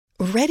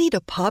Ready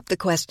to pop the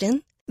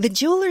question? The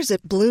jewelers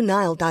at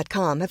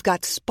BlueNile.com have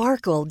got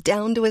sparkle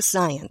down to a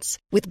science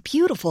with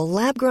beautiful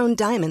lab-grown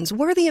diamonds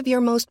worthy of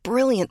your most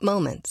brilliant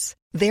moments.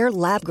 Their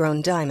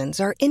lab-grown diamonds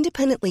are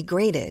independently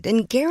graded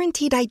and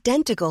guaranteed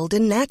identical to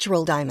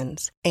natural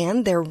diamonds,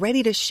 and they're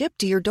ready to ship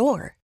to your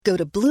door. Go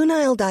to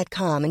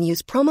BlueNile.com and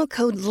use promo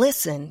code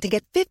LISTEN to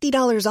get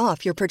 $50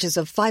 off your purchase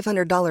of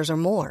 $500 or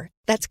more.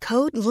 That's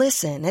code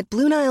LISTEN at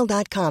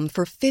BlueNile.com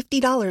for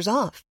 $50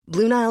 off.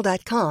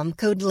 BlueNile.com,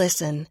 code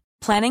LISTEN.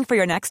 Planning for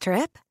your next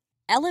trip?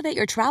 Elevate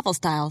your travel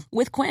style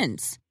with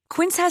Quince.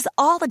 Quince has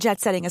all the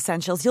jet-setting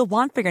essentials you'll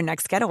want for your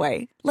next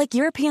getaway, like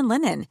European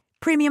linen,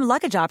 premium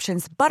luggage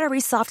options, buttery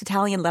soft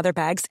Italian leather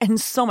bags,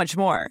 and so much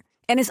more.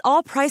 And is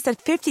all priced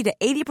at 50 to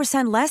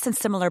 80% less than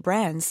similar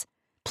brands.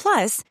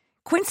 Plus,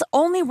 Quince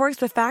only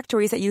works with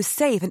factories that use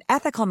safe and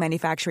ethical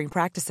manufacturing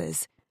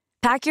practices.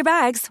 Pack your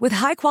bags with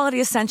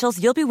high-quality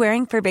essentials you'll be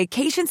wearing for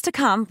vacations to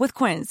come with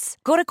Quince.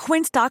 Go to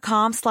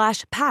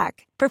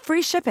quince.com/pack for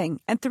free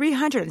shipping and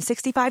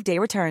 365-day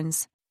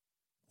returns.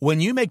 When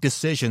you make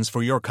decisions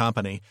for your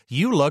company,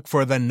 you look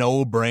for the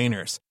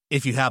no-brainers.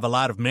 If you have a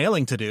lot of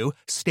mailing to do,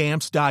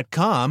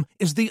 Stamps.com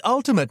is the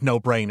ultimate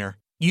no-brainer.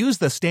 Use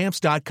the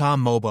Stamps.com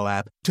mobile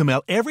app to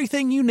mail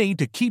everything you need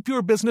to keep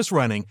your business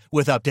running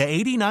with up to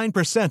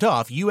 89%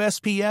 off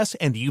USPS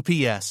and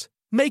UPS.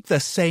 Make the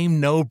same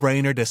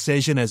no-brainer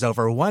decision as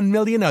over 1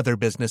 million other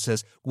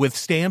businesses with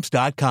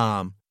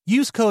Stamps.com.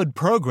 Use code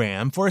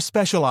PROGRAM for a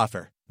special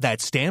offer.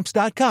 That's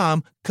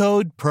Stamps.com,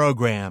 code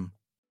PROGRAM.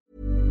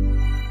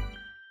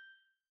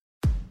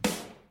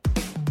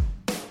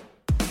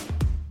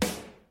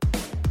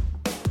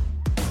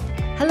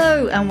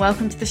 Hello and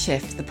welcome to The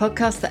Shift, the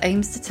podcast that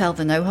aims to tell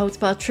the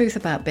no-holds-barred truth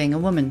about being a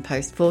woman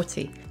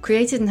post-40.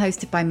 Created and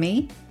hosted by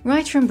me,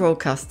 writer and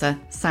broadcaster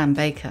Sam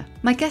Baker.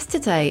 My guest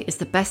today is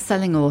the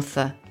best-selling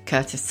author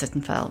Curtis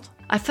Sittenfeld.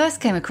 I first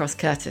came across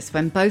Curtis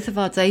when both of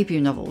our debut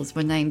novels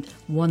were named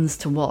Ones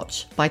to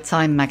Watch by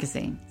Time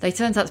magazine. They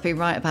turned out to be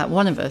right about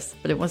one of us,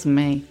 but it wasn't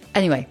me.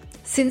 Anyway,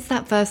 since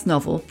that first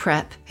novel,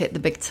 Prep, hit the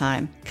big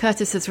time,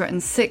 Curtis has written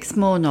 6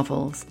 more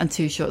novels and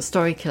 2 short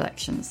story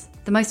collections.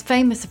 The most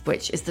famous of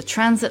which is the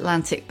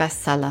transatlantic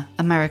bestseller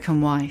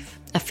American Wife,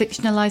 a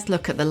fictionalised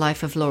look at the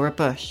life of Laura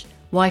Bush,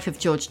 wife of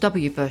George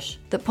W. Bush,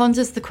 that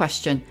ponders the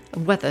question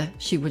of whether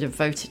she would have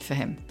voted for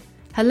him.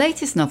 Her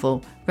latest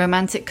novel,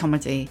 Romantic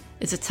Comedy,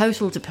 is a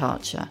total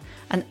departure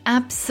and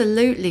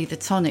absolutely the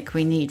tonic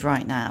we need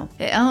right now.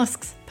 It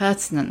asks,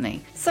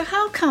 pertinently, so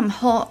how come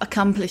hot,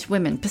 accomplished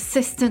women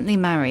persistently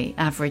marry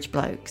average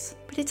blokes?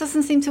 But it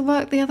doesn't seem to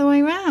work the other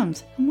way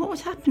around. And what would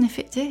happen if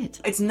it did?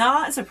 It's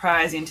not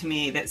surprising to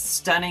me that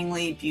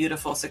stunningly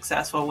beautiful,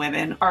 successful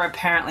women are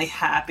apparently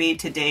happy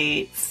to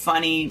date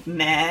funny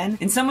men.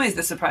 In some ways,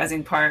 the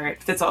surprising part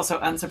that's also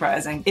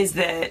unsurprising is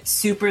that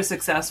super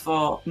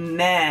successful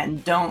men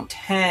don't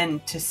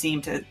tend to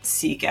seem to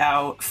seek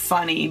out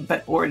funny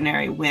but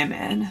ordinary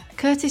women.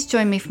 Curtis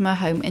joined me from her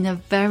home in a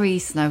very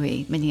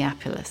snowy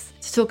Minneapolis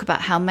to talk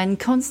about how men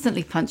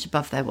constantly punch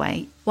above their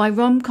weight, why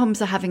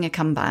rom-coms are having a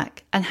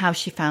comeback, and how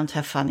she found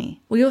her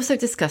funny. We also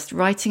discussed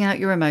writing out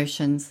your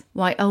emotions,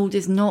 why old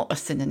is not a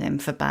synonym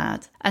for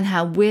bad, and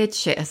how weird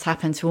shit has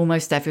happened to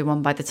almost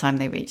everyone by the time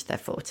they reach their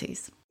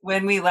 40s.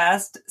 When we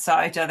last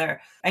saw each other,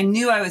 I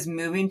knew I was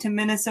moving to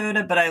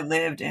Minnesota, but I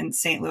lived in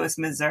St. Louis,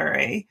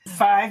 Missouri.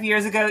 5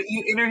 years ago,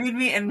 you interviewed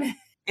me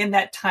in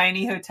that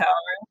tiny hotel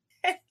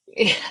room.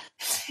 Yeah.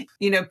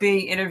 You know,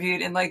 being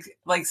interviewed in like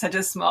such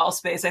a small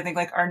space, I think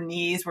like our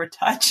knees were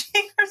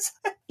touching or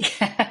something.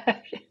 Yeah.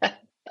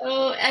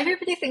 Oh,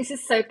 everybody thinks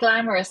it's so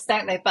glamorous,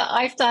 don't they? But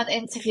I've done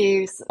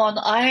interviews on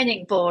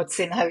ironing boards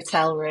in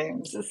hotel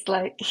rooms. It's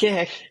like,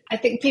 yeah, I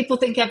think people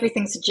think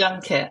everything's a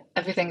junket.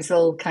 Everything's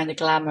all kind of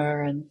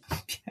glamour and...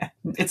 Yeah,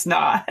 it's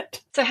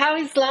not. So how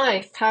is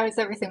life? How is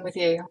everything with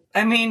you?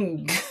 I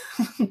mean,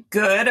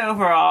 good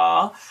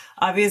overall.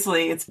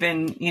 Obviously, it's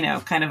been, you know,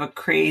 kind of a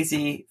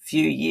crazy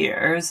few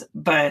years,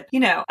 but, you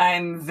know,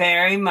 I'm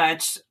very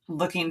much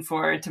looking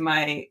forward to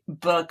my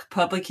book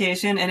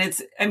publication. And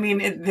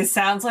this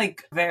sounds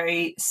like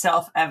very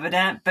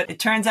self-evident, but it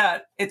turns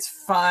out it's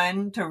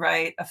fun to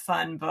write a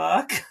fun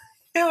book.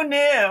 Who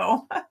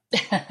knew?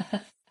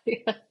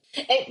 Yeah.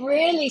 It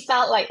really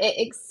felt like it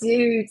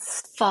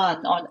exudes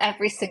fun on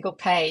every single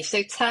page.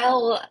 So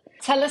tell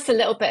us a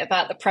little bit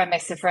about the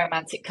premise of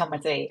Romantic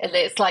Comedy. And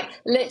it's like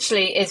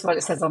literally is what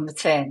it says on the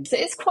tin. So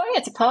it's quite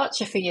a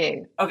departure for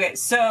you. Okay,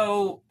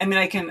 so I mean,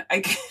 I can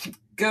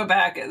go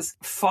back as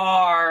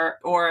far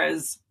or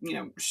as, you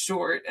know,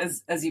 short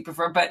as you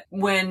prefer. But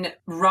when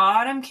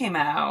Rodham came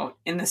out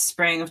in the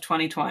spring of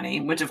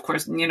 2020, which of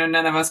course, you know,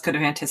 none of us could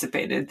have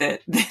anticipated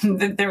that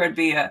there would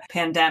be a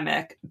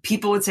pandemic,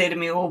 people would say to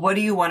me, well, what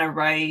do you want to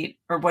write?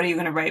 Or what are you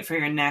going to write for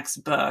your next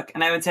book?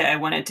 And I would say I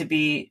want it to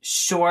be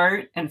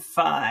short and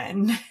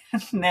fun.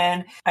 And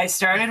then I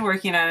started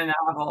working on a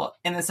novel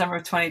in the summer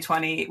of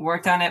 2020,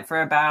 worked on it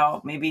for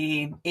about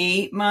maybe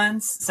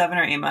 7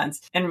 or 8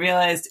 months, and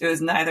realized it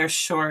was neither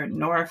short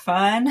nor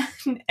fun.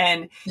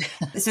 And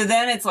so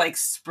then it's like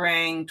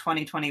spring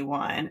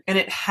 2021. And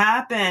it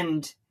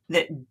happened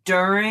that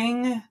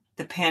during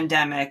the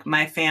pandemic,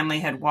 my family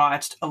had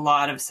watched a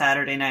lot of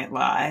Saturday Night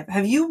Live.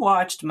 Have you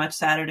watched much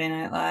Saturday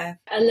Night Live?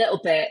 A little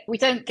bit. We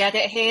don't get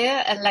it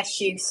here unless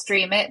you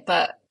stream it,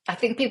 but I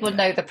think people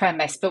know the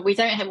premise, but we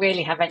don't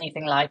really have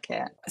anything like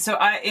it. So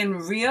in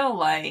real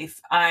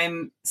life,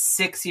 I'm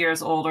 6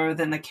 years older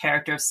than the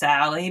character of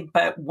Sally.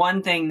 But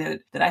one thing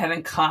that I have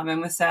in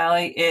common with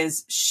Sally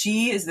is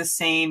she is the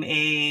same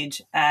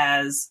age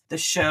as the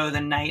show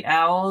The Night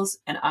Owls,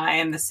 and I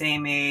am the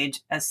same age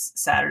as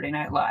Saturday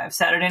Night Live.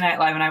 Saturday Night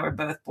Live and I were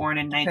both born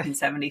in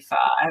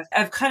 1975.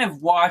 I've kind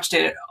of watched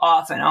it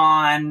off and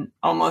on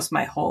almost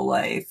my whole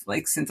life,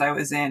 like since I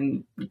was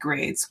in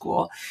grade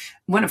school.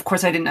 When, of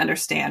course, I didn't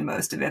understand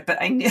most of it,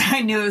 but I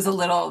knew it was a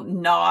little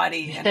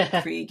naughty and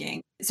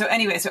intriguing. So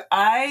anyway, so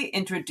I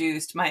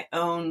introduced my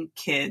own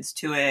kids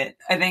to it.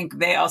 I think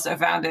they also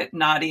found it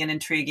naughty and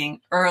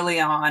intriguing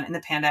early on in the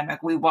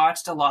pandemic. We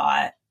watched a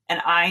lot,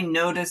 and I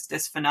noticed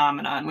this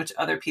phenomenon, which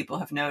other people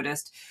have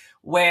noticed,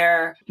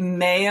 where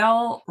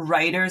male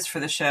writers for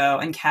the show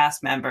and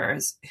cast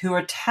members who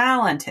are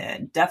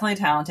talented, definitely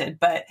talented,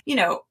 but,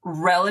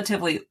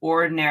 relatively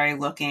ordinary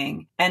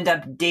looking, end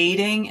up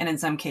dating and in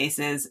some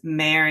cases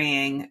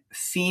marrying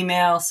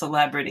female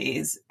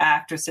celebrities,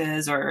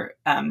 actresses or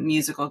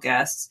musical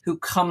guests who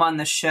come on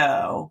the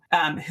show,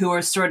 who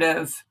are sort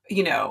of,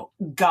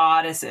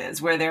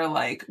 goddesses, where they're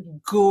like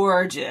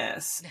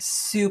gorgeous,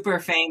 super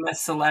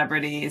famous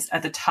celebrities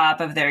at the top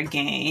of their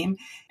game.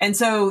 And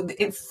so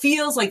it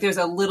feels like there's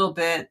a little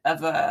bit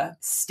of a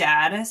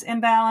status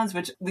imbalance,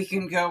 which we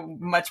can go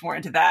much more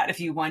into that if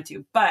you want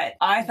to. But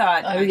I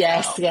thought, I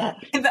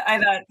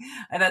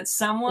thought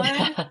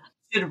someone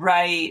should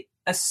write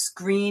a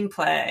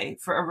screenplay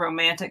for a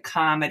romantic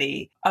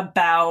comedy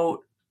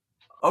about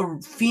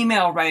a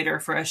female writer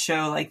for a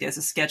show like this,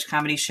 a sketch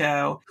comedy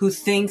show, who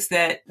thinks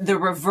that the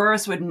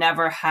reverse would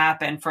never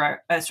happen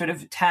for a sort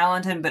of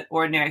talented but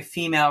ordinary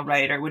female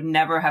writer would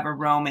never have a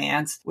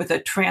romance with a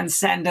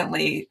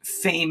transcendently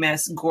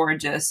famous,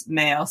 gorgeous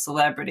male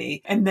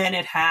celebrity. And then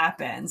it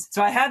happens.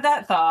 So I had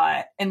that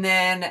thought. And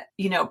then,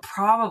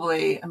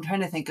 probably, I'm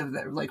trying to think of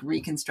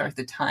reconstruct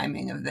the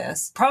timing of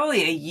this.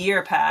 Probably a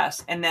year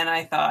passed. And then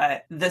I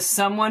thought the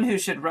someone who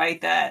should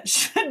write that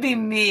should be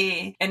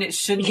me. And it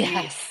should be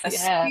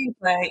screenplay.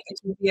 It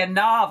should be a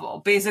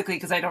novel, basically,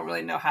 because I don't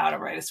really know how to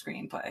write a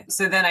screenplay.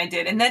 So then I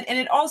did. And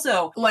it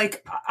also,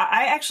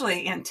 I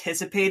actually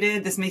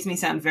anticipated, this makes me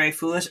sound very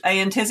foolish, I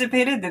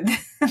anticipated that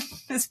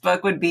this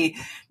book would be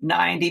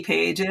 90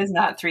 pages,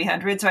 not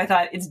 300. So I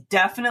thought it's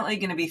definitely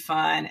going to be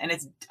fun. And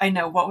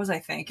what was I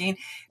thinking?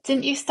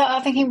 Didn't you start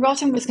out thinking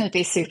Rodden was going to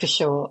be super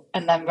short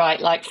and then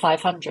write like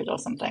 500 or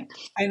something?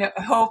 I know,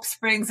 hope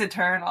springs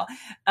eternal.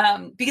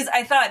 Because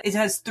I thought it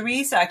has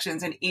 3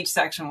 sections and each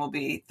section will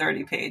be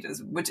 30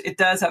 pages, which it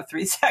does have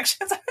 3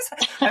 sections.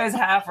 I was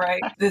half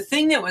right. The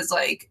thing that was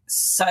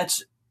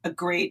such a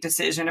great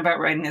decision about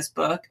writing this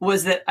book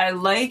was that I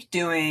like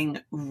doing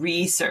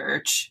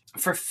research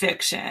for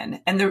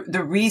fiction. And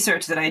the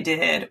research that I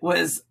did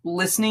was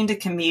listening to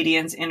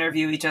comedians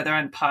interview each other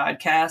on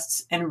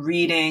podcasts and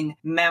reading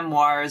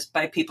memoirs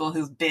by people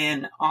who've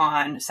been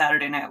on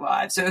Saturday Night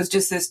Live. So it was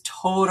just this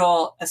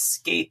total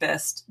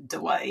escapist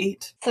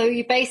delight. So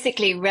you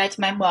basically read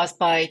memoirs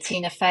by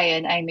Tina Fey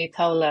and Amy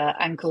Poehler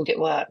and called it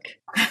work.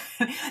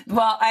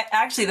 Well,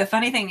 the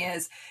funny thing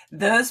is,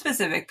 those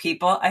specific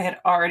people, I had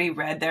already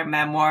read their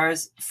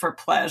memoirs for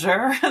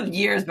pleasure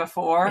years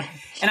before.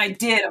 And I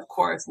did, of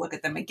course, look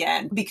at them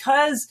again.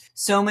 Because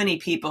so many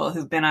people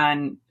who've been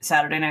on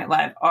Saturday Night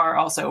Live are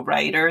also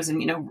writers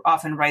and,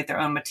 often write their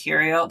own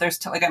material. There's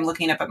I'm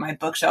looking up at my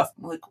bookshelf.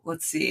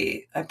 Let's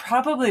see. I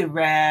probably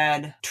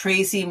read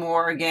Tracy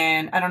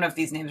Morgan. I don't know if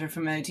these names are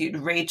familiar to you.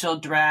 Rachel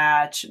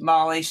Dratch,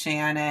 Molly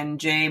Shannon,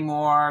 Jay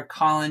Moore,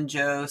 Colin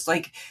Jost.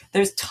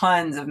 There's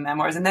tons of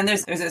memoirs. And then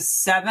there's a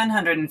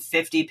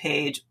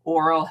 750-page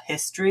oral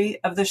history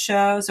of the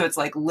show. So it's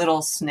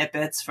little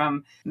snippets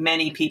from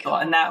many people.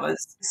 And that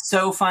was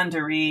so fun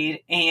to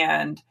read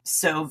and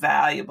so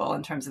valuable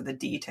in terms of the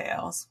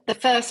details. The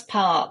first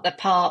part, the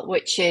part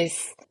which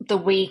is the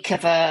week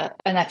of an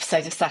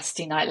episode of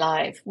Saturday Night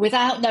Live,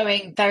 without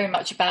knowing very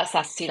much about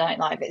Saturday Night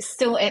Live,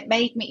 it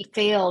made me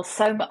feel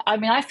so much. I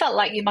mean, I felt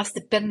like you must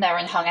have been there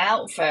and hung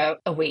out for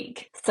a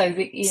week. So that,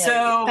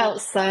 it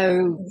felt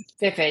so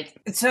vivid.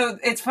 So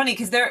it's funny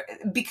because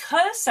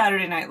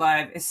Saturday Night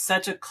Live is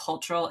such a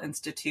cultural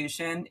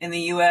institution in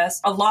the US,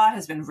 a lot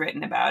has been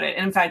written about it.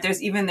 And in fact,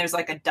 there's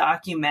a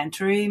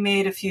documentary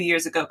made a few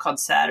years ago called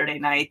Saturday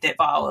Night that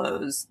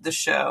follows the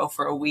show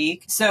for a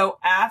week. So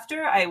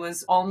after I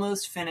was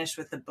almost finished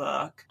with the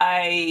book,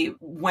 I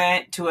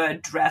went to a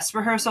dress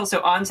rehearsal.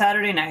 So on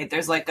Saturday night,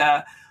 there's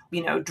a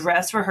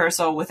dress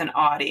rehearsal with an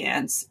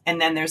audience,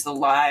 and then there's the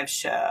live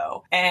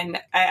show. And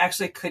I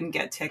actually couldn't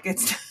get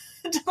tickets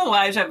to the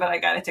live show, but I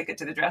got a ticket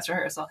to the dress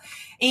rehearsal.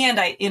 And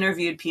I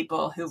interviewed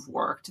people who've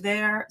worked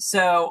there.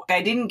 So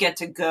I didn't get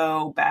to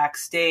go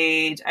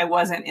backstage. I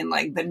wasn't in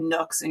the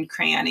nooks and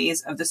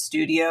crannies of the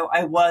studio.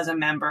 I was a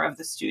member of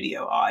the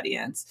studio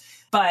audience.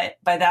 But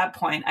by that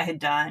point, I had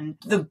done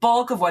the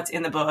bulk of what's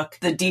in the book.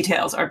 The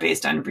details are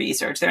based on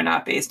research. They're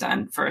not based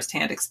on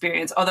firsthand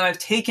experience. Although I've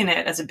taken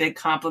it as a big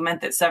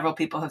compliment that several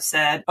people have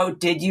said, "Oh,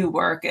 did you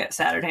work at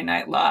Saturday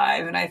Night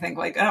Live?" And I think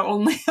like,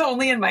 oh,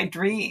 only in my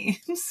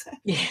dreams.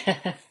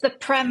 Yeah. The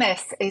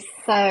premise is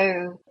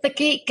so, the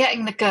geek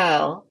getting the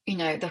girl, you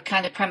know, the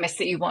kind of premise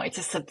that you wanted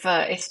to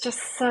subvert. It's just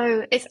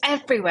so, it's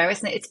everywhere,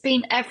 isn't it? It's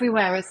been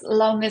everywhere as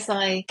long as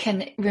I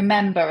can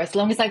remember, as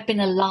long as I've been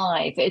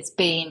alive. It's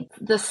been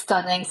the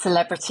stunning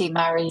celebrity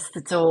marries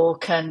the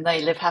dork and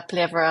they live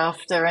happily ever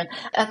after. And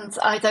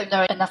I don't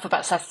know enough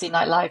about Saturday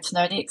Night Live to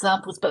know any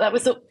examples, but that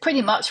was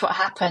pretty much what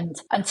happened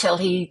until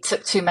he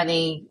took too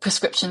many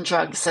prescription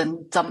drugs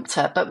and dumped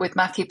her. But with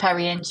Matthew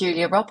Perry and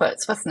Julia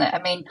Roberts, wasn't it?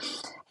 I mean,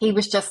 he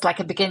was just like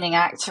a beginning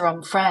actor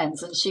on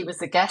Friends and she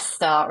was a guest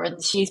star,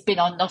 and she's been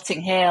on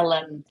Notting Hill,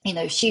 and, you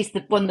know, she's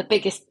one of the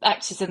biggest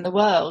actors in the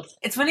world.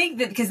 It's funny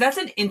because that's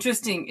an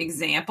interesting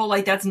example.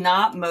 Like, that's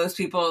not most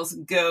people's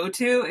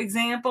go-to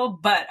example,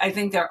 but I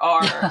think there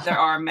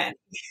are many.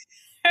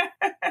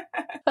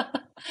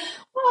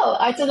 Well,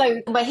 I don't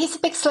know. Well, he's a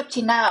big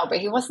celebrity now, but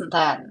he wasn't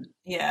then.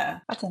 Yeah.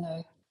 I don't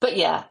know. But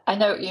yeah, I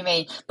know what you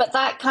mean. But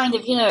that kind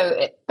of, you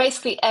know,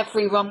 basically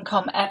every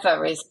rom-com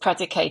ever is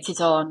predicated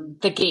on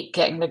the geek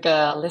getting the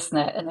girl, isn't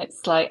it? And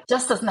it's like,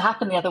 just doesn't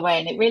happen the other way.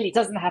 And it really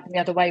doesn't happen the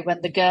other way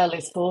when the girl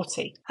is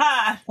 40.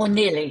 Ha! Or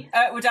nearly.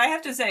 Which I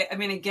have to say, I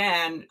mean,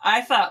 again, I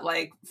thought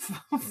like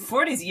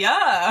 40's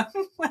young.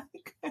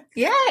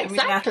 Yeah,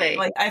 exactly.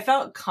 I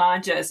felt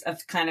conscious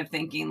of kind of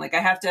thinking like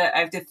I have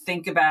to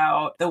think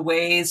about the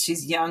ways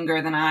she's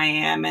younger than I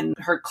am and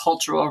her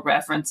cultural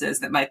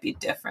references that might be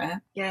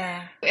different.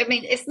 Yeah. I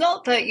mean, it's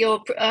not that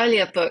your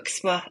earlier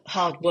books were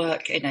hard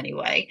work in any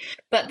way,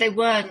 but they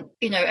weren't,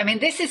 you know, I mean,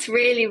 this is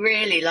really,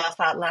 really laugh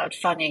out loud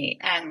funny.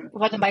 And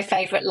one of my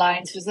favourite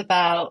lines was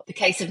about the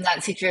case of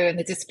Nancy Drew and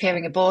the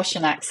disappearing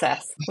abortion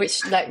access,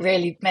 which like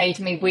really made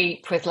me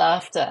weep with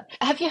laughter.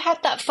 Have you had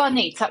that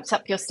funny tucked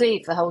up your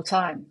sleeve the whole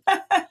time?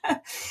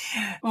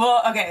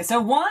 Well, okay. So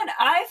one,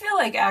 I feel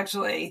like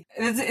actually,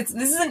 this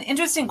is an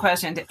interesting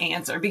question to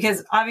answer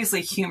because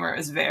obviously humor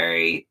is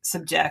very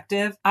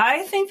subjective.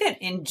 I think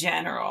that in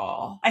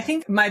general, I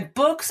think my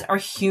books are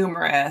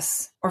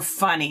humorous or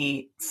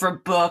funny for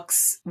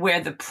books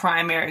where the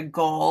primary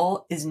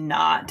goal is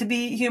not to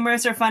be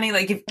humorous or funny.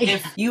 Like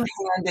if you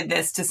handed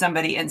this to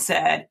somebody and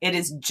said, it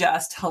is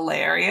just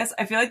hilarious,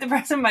 I feel like the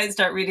person might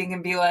start reading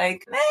and be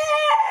like,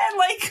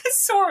 like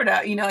sort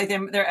of, you know, like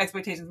their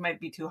expectations might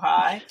be too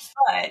high.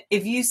 But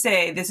if you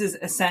say this is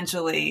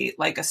essentially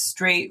like a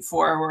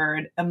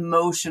straightforward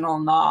emotional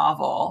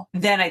novel,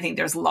 then I think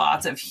there's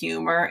lots of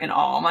humor in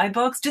all my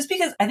books, just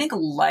because I think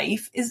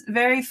life is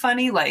very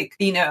funny. Like,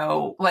 you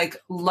know, like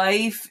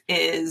life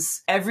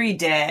is every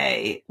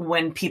day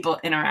when people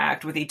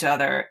interact with each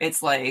other,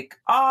 it's like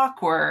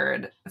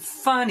awkward,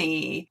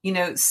 funny, you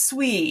know,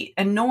 sweet,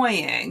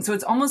 annoying. So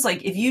it's almost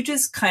like if you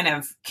just kind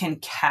of can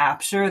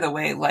capture the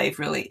way life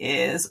really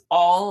is,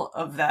 all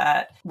of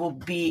that will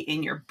be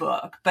in your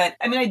book. But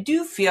I mean, I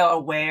do feel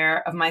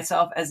aware of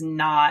myself as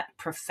not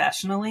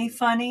professionally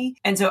funny.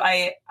 And so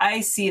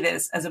I see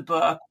this as a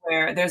book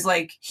where there's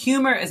like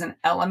humor is an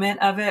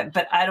element of it,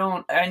 but I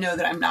know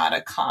that I'm not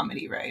a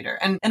comedy writer.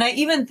 And I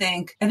even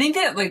think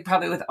that like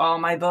probably with all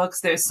my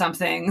books, there's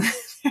something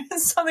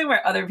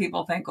where other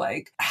people think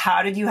like,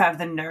 how did you have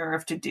the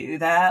nerve to do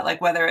that?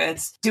 Like whether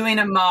it's doing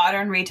a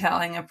modern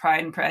retelling of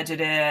Pride and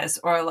Prejudice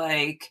or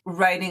like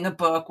writing a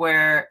book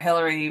where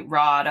Hillary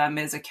Rodham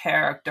is a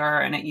character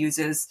and it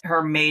uses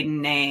her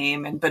maiden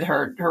name but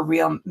her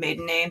real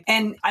maiden name.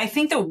 And I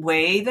think the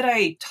way that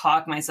I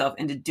talk myself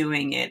into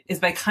doing it is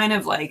by kind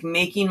of like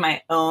making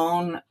my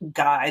own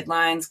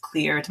guidelines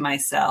clear to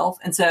myself.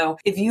 And so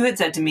if you had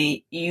said to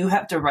me, you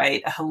have to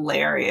write a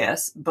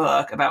hilarious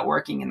book about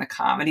working in the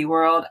comedy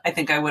world, I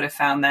think I would have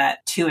found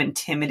that too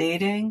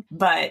intimidating.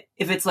 But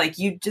if it's like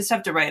you just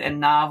have to write a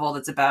novel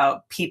that's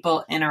about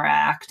people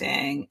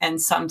interacting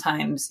and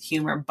sometimes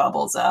humor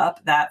bubbles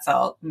up, that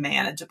felt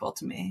manageable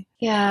to me.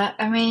 Yeah,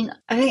 I mean,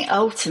 I think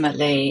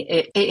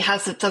ultimately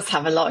it does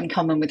have a lot in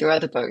common with your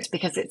other books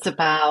because it's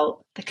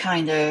about the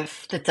kind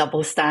of the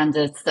double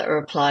standards that are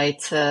applied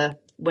to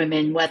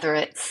women, whether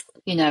it's,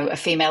 you know, a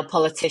female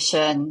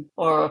politician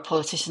or a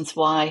politician's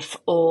wife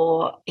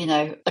or, you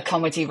know, a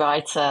comedy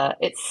writer.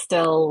 It's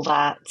still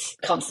that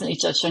constantly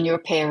judged on your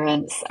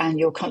appearance and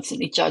you're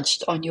constantly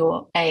judged on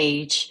your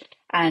age.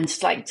 And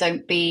like,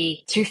 don't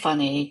be too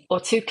funny or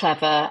too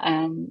clever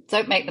and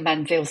don't make the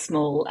men feel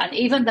small. And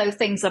even though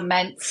things are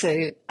meant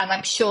to, and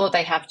I'm sure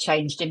they have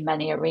changed in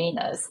many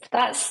arenas,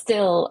 that's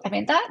still, I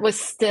mean, that was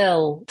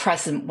still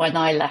present when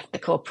I left the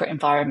corporate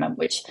environment,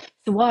 which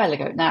a while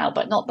ago now,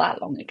 but not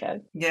that long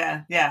ago.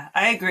 Yeah, yeah,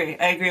 I agree.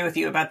 I agree with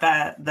you about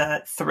that,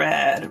 the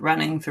thread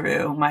running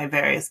through my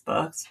various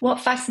books. What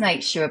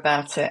fascinates you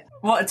about it?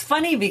 Well, it's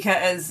funny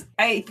because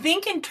I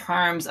think in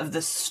terms of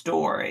the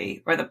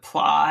story or the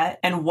plot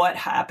and what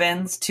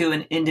happens to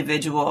an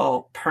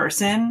individual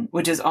person,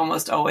 which is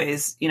almost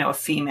always, a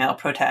female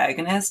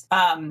protagonist.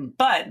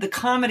 But the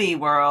comedy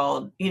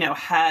world,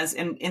 has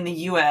in the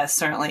US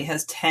certainly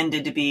has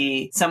tended to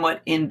be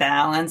somewhat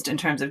imbalanced in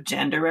terms of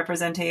gender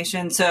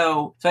representation.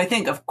 So I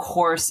think, of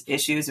course,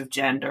 issues of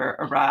gender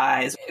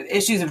arise.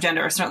 Issues of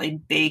gender are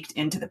certainly baked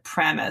into the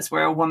premise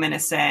where a woman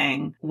is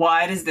saying,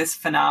 why does this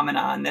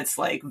phenomenon that's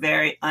like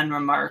very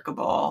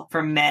unremarkable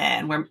for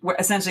men, where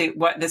essentially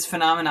what this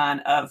phenomenon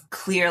of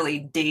clearly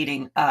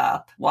dating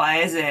up, why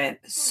is it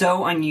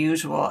so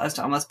unusual as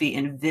to almost be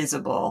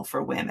invisible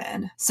for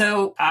women?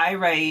 So I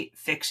write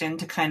fiction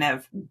to kind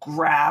of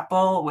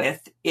grapple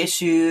with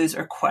issues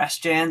or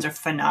questions or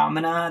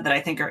phenomena that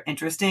I think are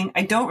interesting.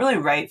 I don't really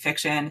write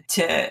fiction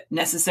to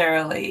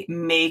necessarily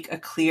make a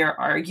clear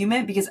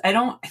argument because I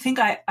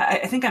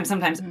think I'm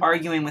sometimes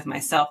arguing with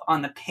myself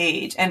on the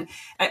page. And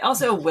I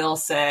also will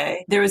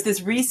say there was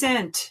this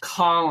recent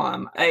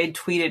column, I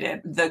tweeted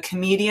it. The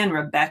comedian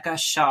Rebecca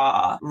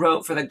Shaw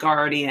wrote for The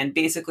Guardian,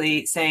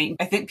 basically saying,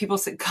 I think people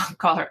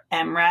call her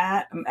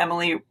MRAT,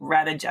 Emily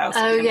Ratajkowski.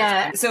 Oh,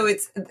 yeah. So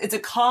it's a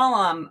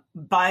column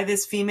by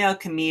this female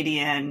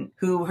comedian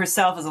who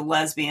herself is a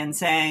lesbian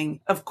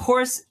saying, of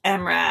course,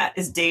 MRAT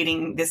is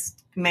dating this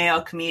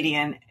male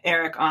comedian,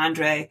 Eric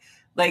Andre.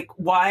 Like,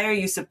 why are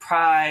you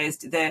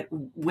surprised that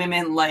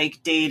women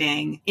like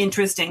dating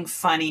interesting,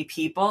 funny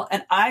people?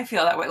 And I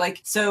feel that way. Like,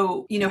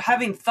 so,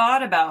 having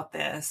thought about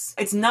this,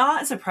 it's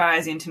not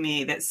surprising to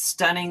me that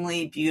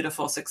stunningly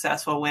beautiful,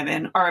 successful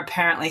women are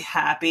apparently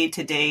happy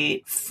to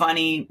date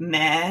funny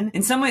men.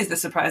 In some ways, the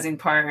surprising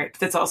part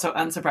that's also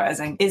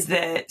unsurprising is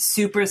that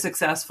super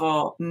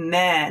successful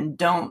men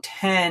don't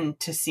tend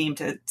to seem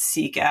to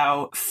seek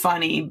out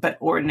funny but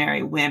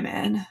ordinary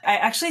women. I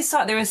actually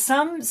saw, there was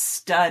some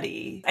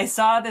study, I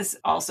saw this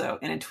also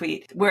in a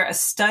tweet where a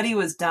study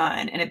was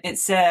done and it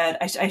said,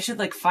 I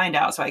should find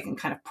out so I can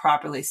kind of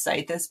properly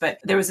cite this, but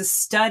there was a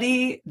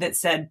study that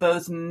said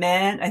both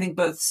men, I think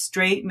both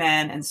straight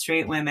men and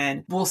straight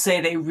women will say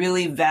they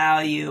really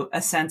value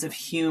a sense of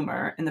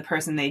humor in the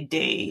person they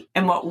date.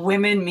 And what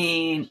women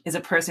mean is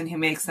a person who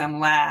makes them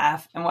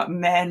laugh. And what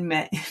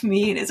men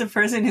mean is a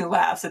person who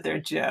laughs at their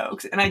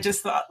jokes. And I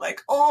just thought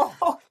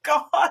oh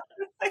God,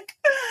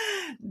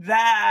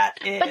 that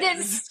is. But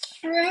it's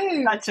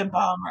true. Such a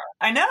bummer.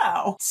 I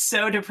know.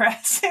 So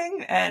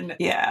depressing. And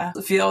yeah,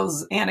 it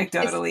feels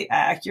anecdotally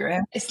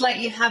accurate. It's like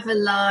you have a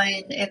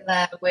line in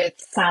there with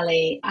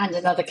Sally and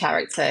another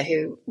character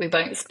who we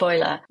won't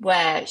spoiler,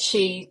 where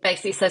she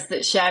basically says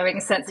that sharing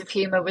a sense of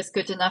humor was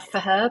good enough for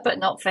her, but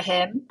not for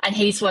him. And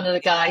he's one of the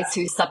guys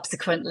who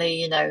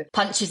subsequently,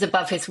 punches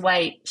above his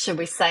weight, shall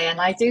we say.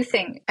 And I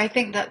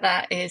think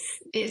that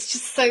it's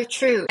just so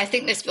true. I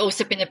think there's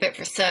also been a bit of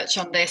research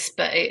on this,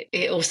 but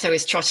it also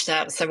is trotted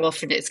out so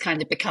often it's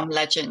kind of become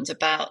legend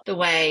about the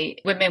way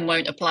women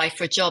won't apply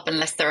for a job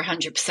unless they're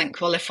 100%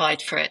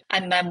 qualified for it.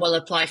 And men will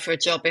apply for a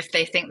job if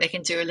they think they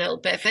can do a little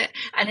bit of it.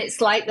 And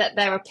it's like that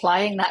they're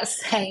applying that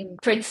same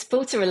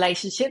principle to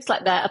relationships,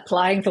 like they're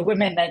applying for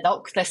women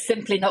they're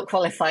simply not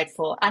qualified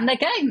for, and they're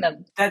getting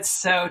them. That's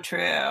so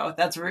true.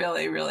 That's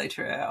really, really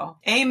true.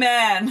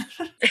 Amen.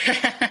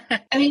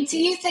 I mean, do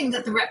you think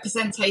that the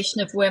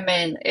representation of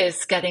women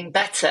is getting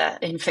better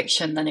in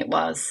fiction than it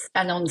was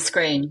and on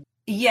screen?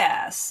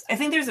 Yes. I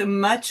think there's a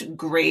much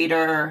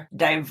greater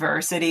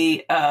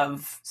diversity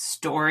of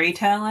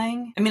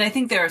storytelling. I mean, I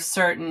think there are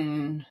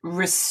certain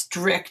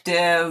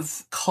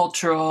restrictive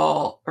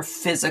cultural or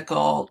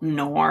physical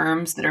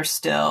norms that are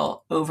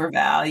still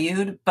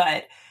overvalued,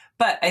 but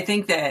I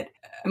think that,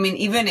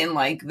 even in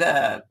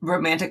the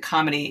romantic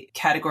comedy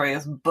category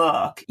of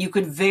book, you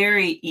could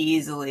very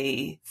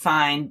easily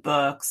find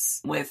books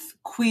with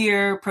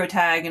queer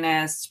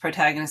protagonists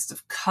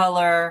of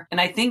color. And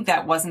I think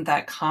that wasn't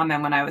that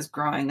common when I was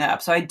growing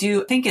up. So I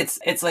do think it's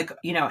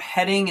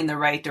heading in the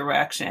right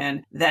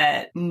direction,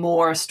 that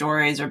more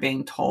stories are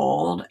being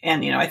told.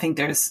 And, I think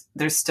there's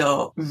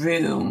still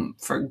room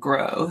for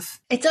growth.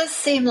 It does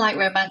seem like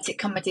romantic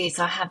comedies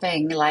are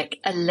having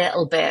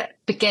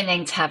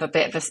beginning to have a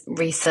bit of a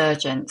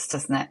resurgence,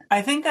 doesn't it?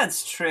 I think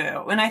that's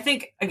true. And I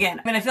think, again,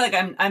 I feel like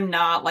I'm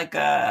not like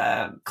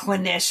a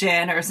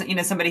clinician or,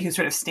 somebody who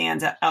sort of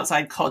stands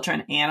outside culture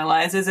and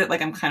analyzes it.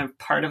 Like I'm kind of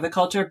part of the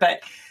culture, but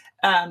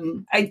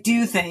I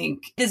do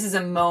think this is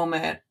a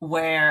moment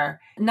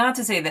where, not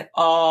to say that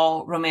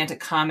all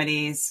romantic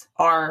comedies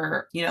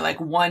are,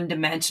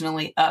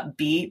 one-dimensionally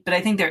upbeat, but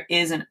I think there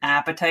is an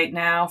appetite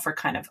now for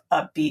kind of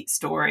upbeat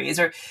stories.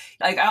 Or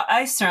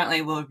I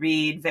certainly will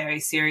read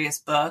very serious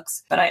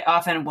books, but I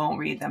often won't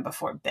read them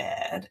before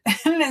bed.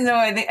 And so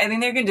I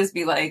think there can just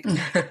be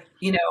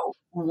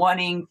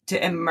wanting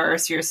to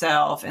immerse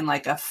yourself in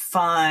like a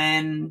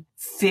fun,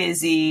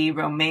 fizzy,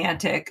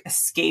 romantic,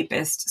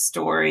 escapist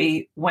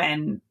story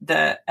when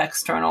the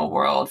external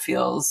world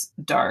feels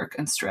dark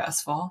and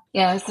stressful.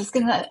 Yeah, I was just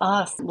going to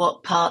ask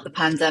what part the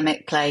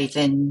pandemic played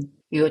in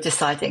you were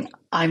deciding,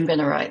 I'm going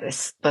to write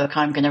this book.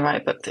 I'm going to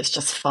write a book that's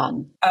just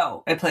fun.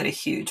 Oh, it played a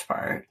huge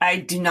part. I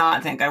do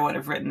not think I would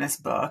have written this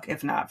book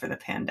if not for the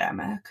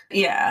pandemic.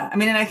 Yeah. I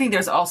mean, and I think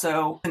there's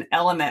also an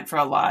element for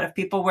a lot of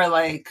people where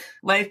like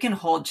life can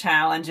hold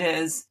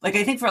challenges. Like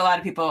I think for a lot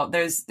of people,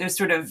 there's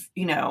sort of,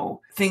 you know,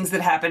 things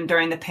that happened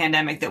during the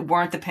pandemic that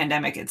weren't the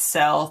pandemic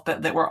itself,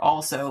 but that were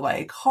also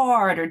like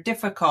hard or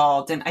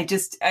difficult. And I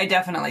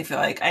definitely feel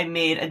like I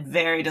made a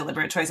very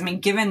deliberate choice. I mean,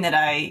 given that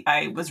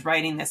I was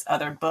writing this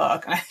other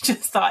book, and I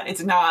just thought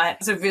it's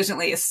not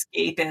sufficiently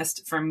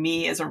escapist for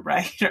me as a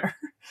writer.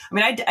 I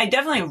mean, I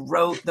definitely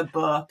wrote the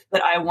book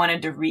that I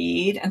wanted to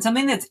read. And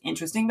something that's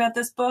interesting about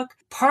this book,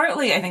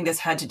 partly I think this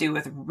had to do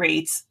with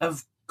rates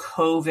of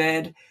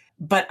COVID,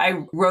 but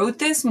I wrote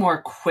this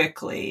more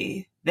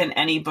quickly than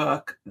any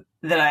book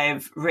that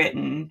I've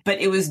written.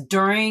 But it was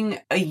during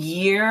a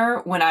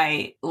year when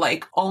I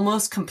like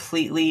almost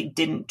completely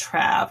didn't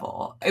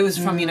travel. It was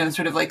from, you know,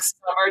 sort of like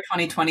summer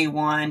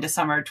 2021 to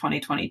summer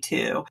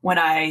 2022 when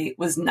I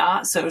was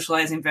not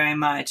socializing very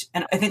much.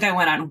 And I think I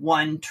went on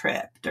one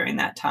trip during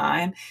that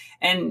time.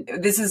 And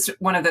this is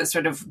one of those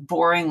sort of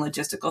boring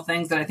logistical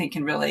things that I think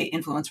can really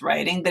influence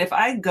writing. But if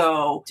I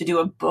go to do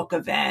a book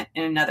event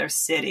in another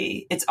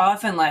city, it's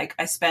often like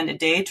I spend a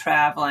day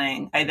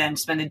traveling. I then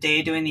spend a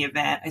day doing the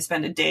event. I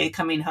spend a day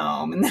coming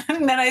home. And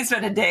then I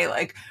spend a day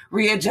like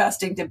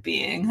readjusting to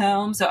being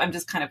home. So I'm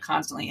just kind of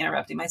constantly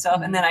interrupting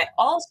myself. And then I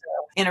also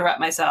interrupt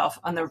myself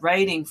on the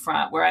writing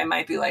front where I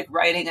might be like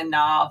writing a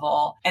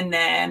novel and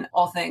then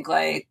I'll think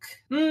like,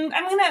 I'm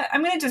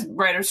gonna just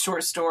write a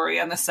short story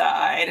on the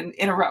side and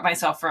interrupt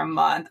myself for a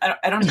month.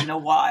 I don't even know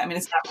why. I mean,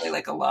 it's not really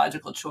like a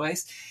logical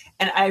choice.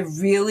 And I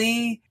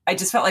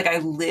just felt like I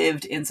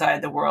lived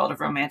inside the world of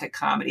romantic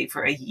comedy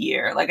for a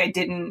year. Like I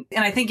didn't,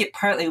 and I think it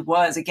partly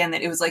was, again,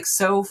 that it was like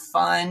so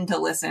fun to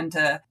listen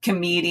to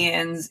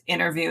comedians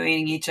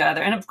interviewing each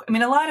other. And I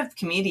mean, a lot of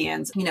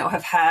comedians, you know,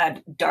 have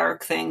had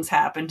dark things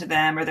happen to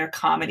them or their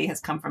comedy has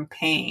come from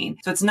pain.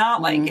 So it's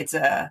not like it's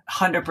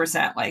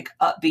 100% like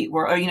upbeat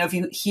or, you know, if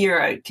you hear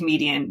a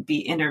comedian be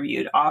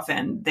interviewed,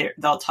 often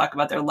they'll talk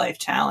about their life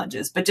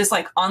challenges. But just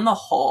like on the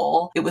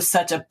whole, it was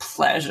such a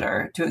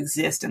pleasure to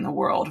exist in the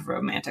world of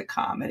romantic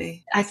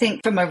comedy. I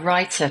think from a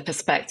writer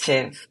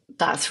perspective,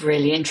 that's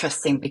really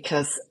interesting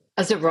because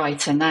as a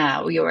writer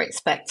now, you're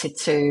expected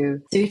to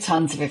do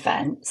tons of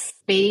events,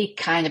 be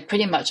kind of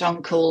pretty much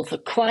on call for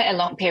quite a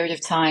long period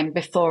of time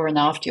before and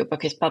after your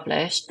book is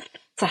published,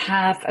 to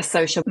have a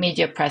social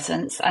media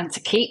presence and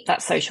to keep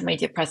that social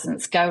media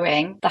presence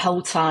going the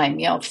whole time.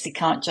 You obviously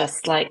can't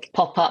just like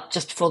pop up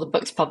just before the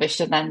book's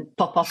published and then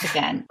pop off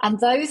again. And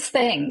those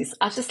things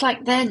are just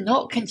like, they're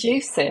not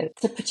conducive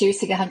to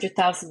producing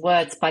 100,000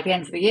 words by the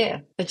end of the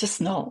year. They're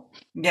just not.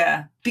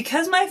 Yeah.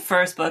 Because my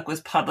first book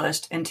was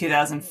published in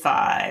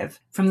 2005,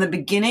 from the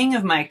beginning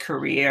of my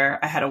career,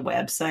 I had a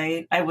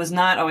website. I was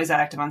not always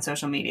active on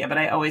social media, but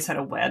I always had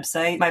a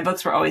website. My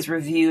books were always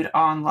reviewed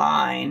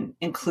online,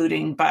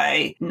 including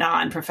by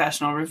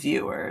non-professional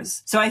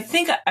reviewers. So I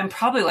think I'm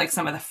probably like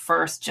some of the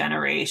first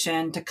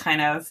generation to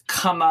kind of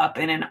come up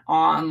in an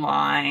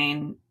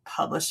online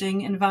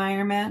publishing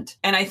environment.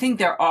 And I think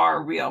there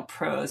are real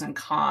pros and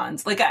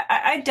cons. Like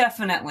I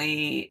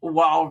definitely,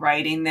 while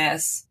writing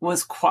this,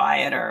 was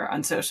quieter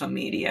on social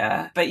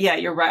media. But yeah,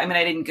 you're right. I mean,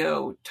 I didn't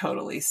go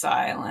totally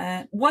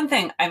silent. One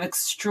thing, I'm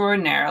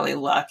extraordinarily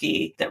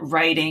lucky that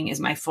writing is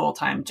my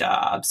full-time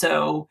job.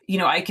 So, you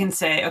know, I can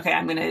say, okay,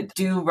 I'm going to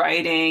do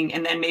writing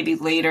and then maybe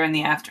later in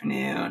the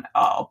afternoon,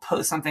 I'll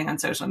post something on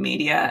social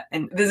media.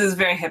 And this is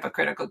very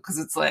hypocritical because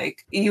it's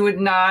like, you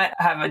would not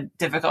have a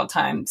difficult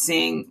time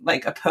seeing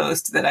like a post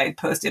that I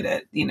posted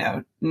at, you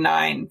know,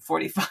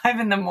 9:45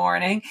 in the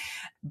morning.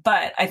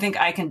 But I think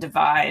I can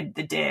divide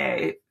the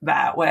day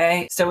that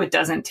way so it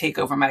doesn't take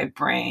over my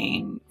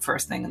brain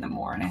first thing in the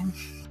morning.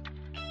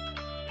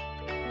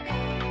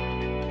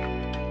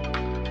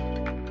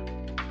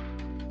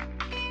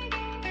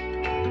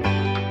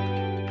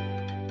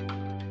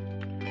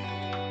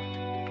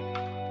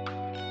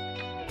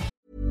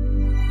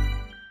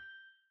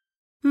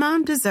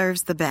 Mom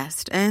deserves the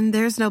best, and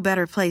there's no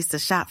better place to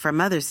shop for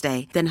Mother's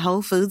Day than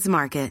Whole Foods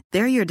Market.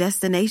 They're your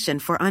destination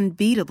for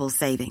unbeatable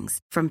savings,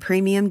 from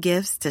premium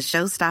gifts to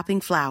show-stopping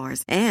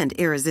flowers and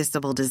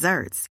irresistible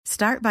desserts.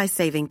 Start by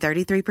saving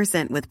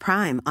 33% with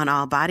Prime on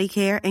all body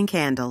care and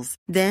candles.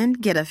 Then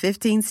get a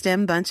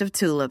 15-stem bunch of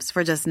tulips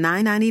for just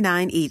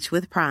 $9.99 each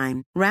with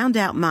Prime. Round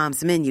out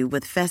Mom's menu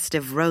with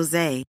festive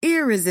rosé,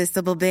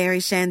 irresistible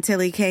berry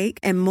chantilly cake,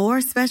 and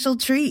more special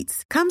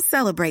treats. Come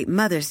celebrate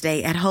Mother's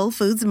Day at Whole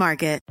Foods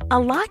Market. A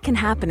lot can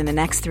happen in the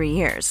next 3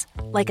 years.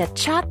 Like a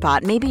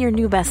chatbot may be your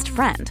new best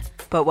friend.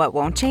 But what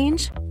won't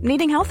change?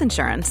 Needing health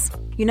insurance.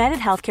 United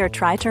Healthcare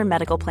Tri-Term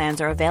Medical Plans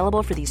are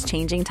available for these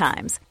changing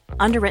times.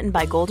 Underwritten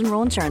by Golden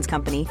Rule Insurance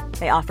Company,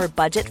 they offer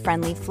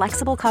budget-friendly,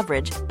 flexible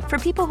coverage for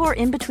people who are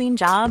in between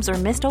jobs or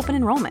missed open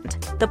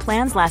enrollment. The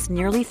plans last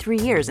nearly 3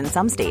 years in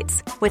some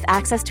states, with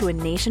access to a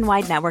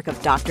nationwide network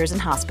of doctors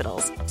and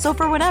hospitals. So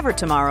for whatever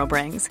tomorrow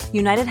brings,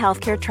 United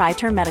Healthcare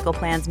Tri-Term Medical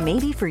Plans may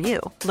be for you.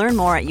 Learn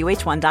more at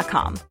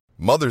uh1.com.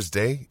 Mother's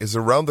Day is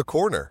around the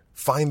corner.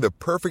 Find the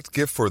perfect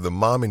gift for the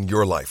mom in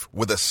your life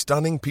with a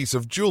stunning piece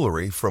of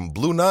jewelry from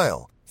Blue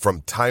Nile.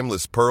 From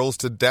timeless pearls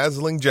to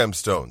dazzling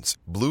gemstones,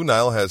 Blue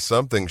Nile has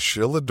something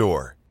she'll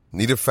adore.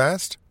 Need it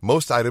fast?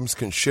 Most items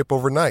can ship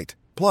overnight.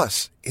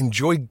 Plus,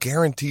 enjoy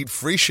guaranteed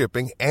free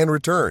shipping and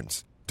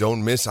returns.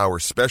 Don't miss our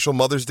special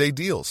Mother's Day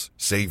deals.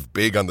 Save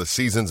big on the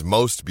season's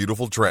most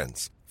beautiful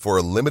trends. For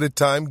a limited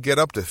time, get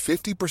up to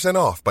 50%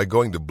 off by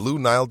going to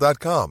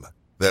BlueNile.com.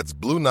 That's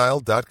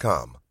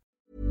BlueNile.com.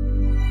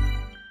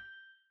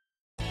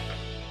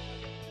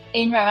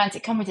 In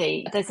romantic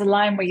comedy, there's a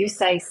line where you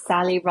say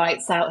Sally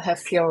writes out her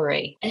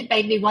fury. And it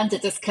made me wonder,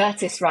 does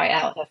Curtis write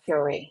out her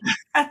fury?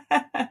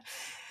 I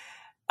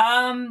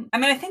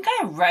think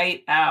I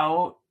write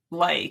out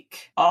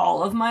like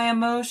all of my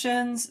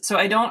emotions. So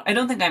I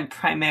don't think I'm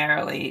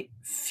primarily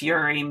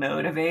fury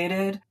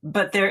motivated,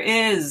 but there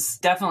is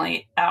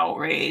definitely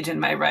outrage in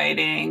my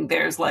writing.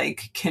 There's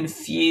like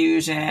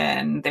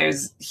confusion,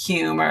 there's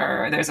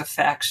humor, there's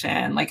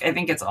affection. Like, I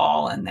think it's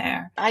all in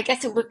there. I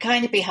guess it would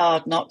kind of be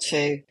hard not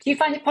to. Do you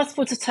find it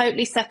possible to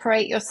totally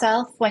separate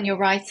yourself when you're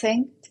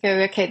writing? To go,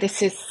 okay,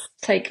 this is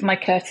take my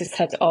Curtis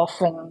head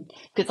off, and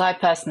because I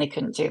personally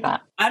couldn't do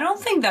that. I don't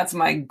think that's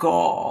my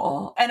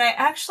goal. And I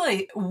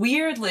actually,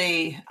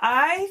 weirdly,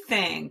 I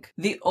think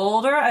the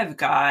older I've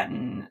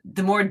gotten,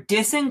 the more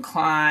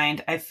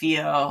disinclined I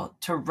feel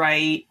to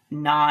write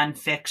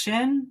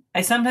nonfiction.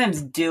 I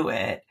sometimes do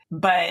it,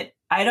 but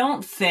I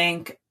don't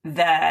think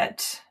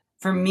that,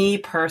 for me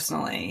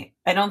personally,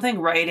 I don't think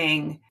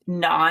writing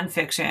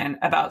nonfiction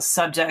about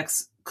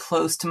subjects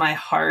close to my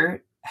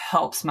heart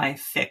helps my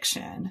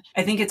fiction.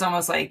 I think it's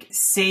almost like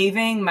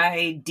saving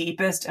my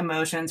deepest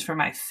emotions for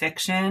my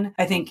fiction,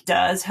 I think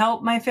does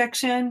help my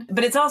fiction.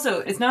 But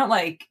it's not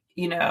like,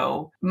 you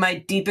know, my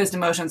deepest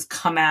emotions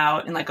come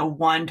out in like a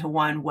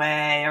one-to-one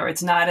way, or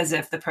it's not as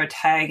if the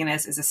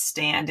protagonist is a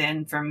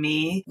stand-in for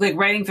me. Like,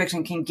 writing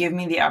fiction can give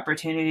me the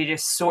opportunity to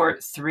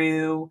sort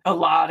through a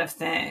lot of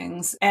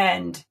things.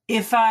 And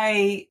if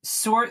I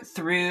sort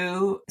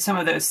through some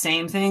of those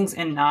same things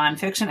in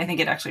nonfiction, I think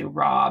it actually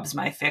robs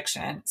my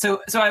fiction. So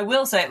I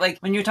will say, like,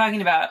 when you're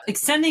talking about like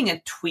sending a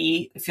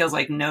tweet, it feels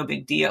like no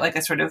big deal. Like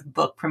a sort of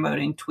book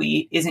promoting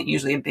tweet isn't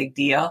usually a big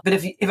deal. But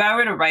if I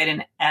were to write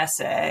an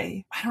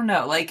essay, I don't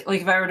know, like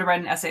if I were to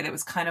write an essay that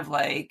was kind of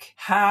like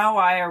how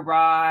I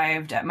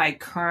arrived at my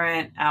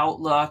current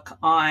outlook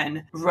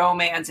on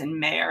romance and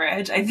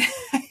marriage, I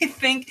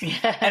think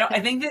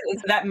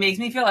that makes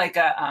me feel like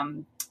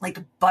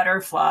a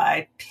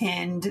butterfly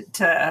pinned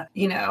to,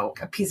 you know,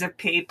 a piece of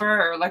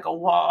paper or like a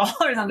wall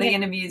or something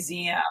in a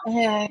museum.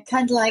 Yeah,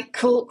 kind of like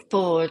cork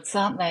boards,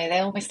 aren't they?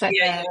 They're almost like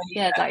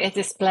like a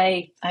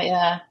display.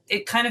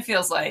 It kind of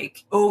feels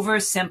like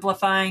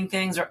oversimplifying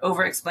things or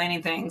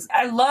over-explaining things.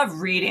 I love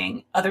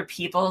reading other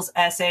people's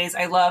essays.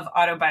 I love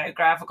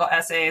autobiographical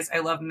essays.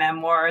 I love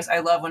memoirs. I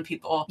love when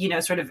people, you know,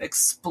 sort of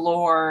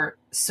explore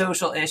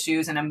social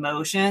issues and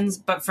emotions.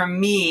 But for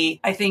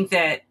me, I think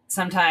that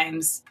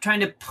sometimes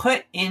trying to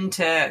put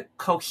into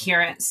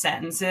coherent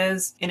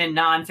sentences in a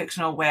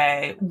non-fictional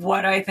way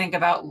what I think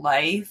about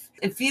life,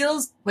 it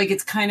feels like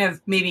it's kind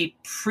of maybe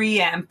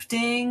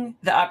preempting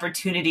the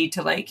opportunity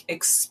to like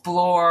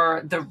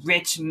explore the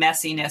rich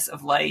messiness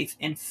of life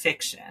in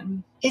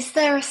fiction. Is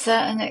there a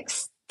certain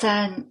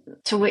extent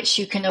to which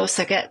you can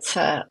also get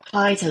to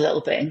hide a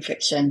little bit in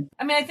fiction?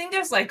 I mean, I think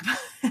there's like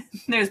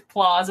there's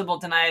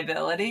plausible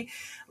deniability.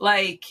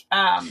 Like,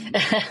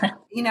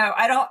 you know,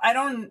 I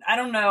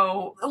don't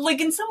know. Like,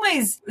 in some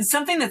ways,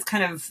 something that's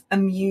kind of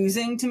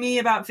amusing to me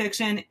about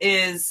fiction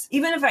is,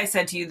 even if I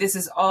said to you, this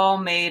is all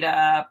made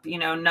up, you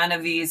know, none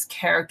of these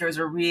characters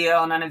are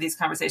real, none of these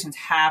conversations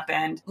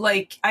happened.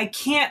 Like, I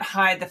can't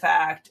hide the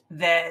fact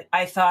that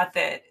I thought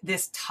that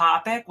this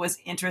topic was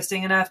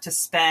interesting enough to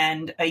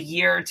spend a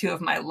year or two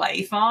of my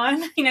life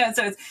on, you know,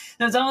 so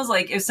it's almost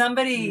like if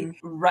somebody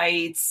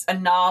writes a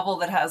novel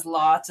that has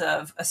lots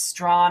of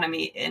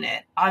astronomy in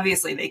it,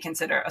 obviously they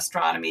consider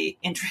astronomy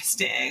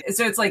interesting.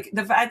 So it's like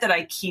the fact that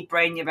I keep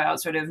writing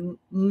about sort of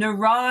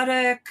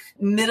neurotic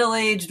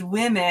middle-aged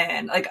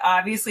women, like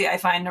obviously I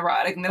find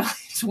neurotic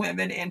middle-aged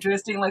women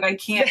interesting. Like I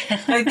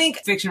think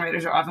fiction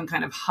writers are often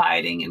kind of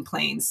hiding in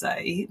plain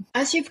sight.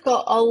 As you've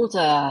got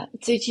older,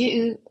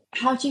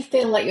 how do you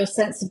feel like your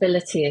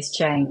sensibility has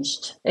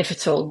changed, if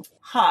at all?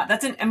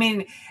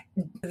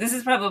 This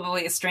is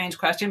probably a strange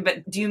question,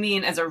 but do you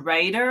mean as a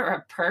writer or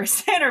a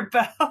person or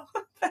both?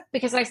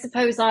 Because I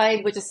suppose I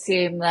would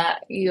assume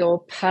that your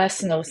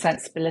personal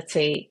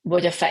sensibility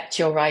would affect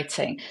your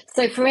writing.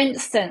 So, for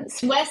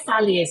instance, where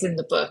Sally is in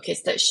the book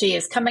is that she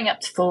is coming up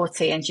to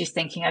 40 and she's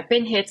thinking, I've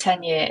been here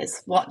 10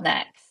 years, what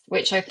next?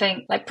 which I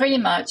think like pretty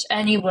much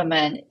any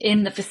woman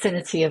in the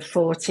vicinity of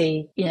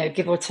 40,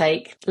 give or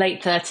take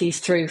late 30s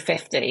through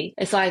 50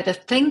 is either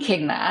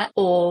thinking that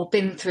or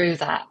been through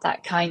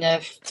that kind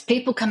of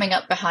people coming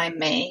up behind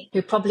me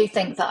who probably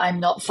think that I'm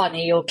not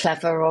funny or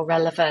clever or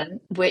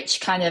relevant, which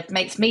kind of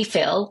makes me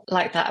feel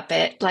like that a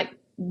bit. Like,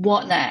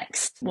 what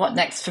next? What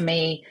next for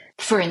me,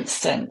 for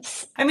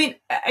instance? I mean,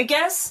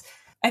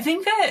 I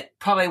think that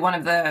probably one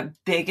of the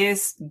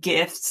biggest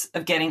gifts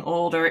of getting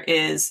older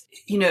is,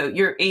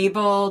 you're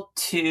able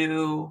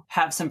to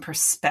have some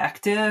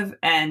perspective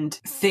and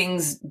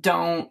things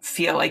don't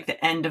feel like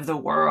the end of the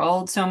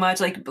world so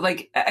much. I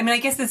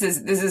guess this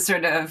is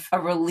sort of a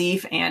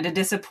relief and a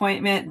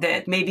disappointment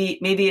that maybe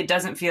it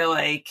doesn't feel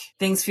like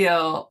things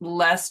feel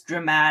less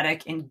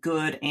dramatic in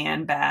good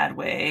and bad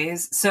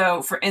ways.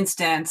 So for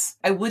instance,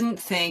 I wouldn't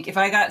think if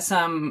I got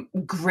some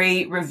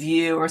great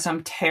review or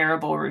some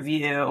terrible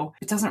review,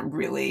 it doesn't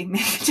really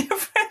make a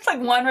difference.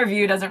 Like one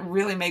review doesn't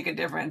really make a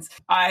difference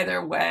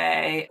either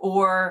way.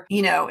 Or,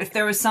 if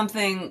there was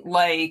something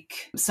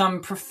like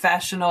some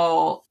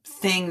professional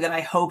thing that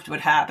I hoped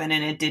would happen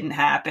and it didn't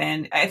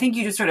happen, I think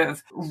you just sort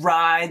of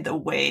ride the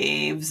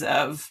waves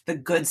of the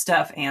good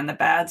stuff and the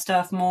bad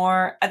stuff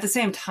more. At the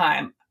same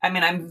time,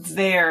 I'm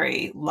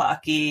very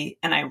lucky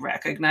and I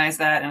recognize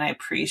that and I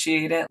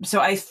appreciate it.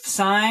 So I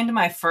signed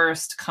my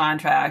first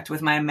contract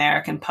with my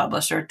American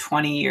publisher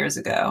 20 years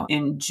ago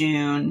in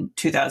June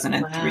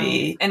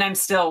 2003. Wow. And I'm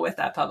still with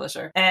that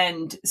publisher.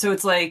 And so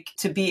it's like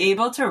to be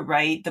able to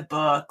write the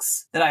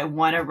books that I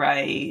want to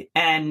write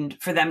and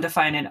for them to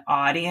find an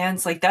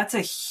audience, like that's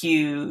a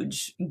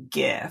huge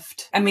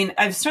gift.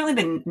 I've certainly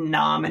been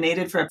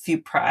nominated for a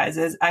few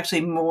prizes,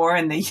 actually more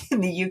in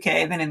the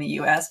UK than in the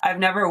US. I've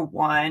never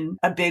won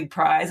a big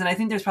prize. And I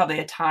think there's probably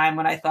a time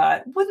when I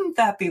thought, wouldn't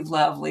that be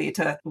lovely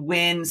to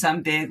win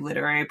some big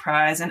literary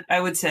prize? And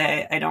I would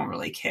say I don't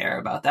really care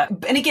about that.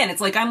 And again,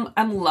 it's like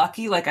I'm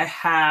lucky, like I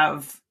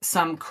have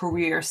some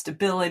career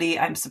stability.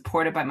 I'm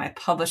supported by my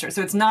publisher.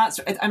 So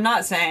I'm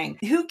not saying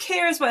who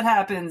cares what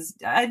happens.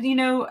 I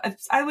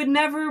would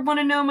never want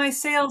to know my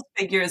sales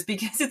figures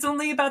because it's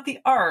only about the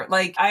art.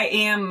 Like I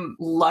am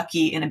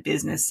lucky in a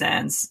business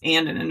sense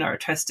and in an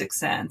artistic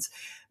sense.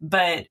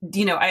 But,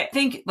 I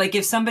think like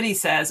if somebody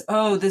says,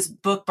 oh, this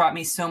book brought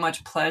me so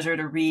much pleasure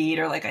to read,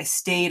 or like I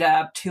stayed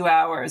up 2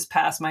 hours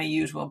past my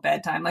usual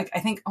bedtime, like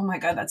I think, oh my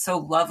God, that's so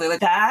lovely.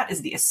 Like that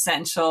is the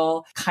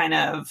essential kind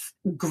of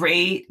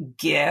great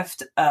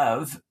gift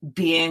of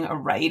being a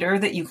writer,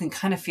 that you can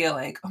kind of feel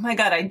like, oh my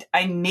God,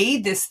 I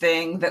made this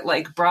thing that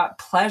like brought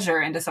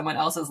pleasure into someone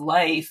else's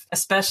life,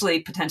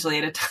 especially potentially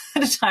at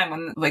a time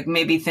when like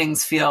maybe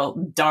things feel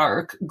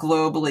dark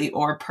globally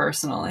or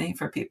personally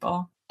for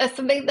people.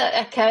 Something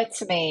that occurred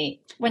to me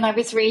when I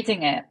was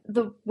reading it,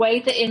 the way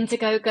the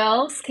Indigo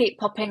Girls keep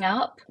popping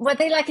up, were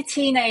they like a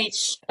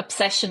teenage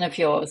obsession of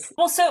yours?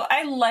 Well, so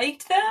I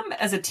liked them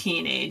as a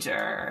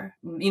teenager.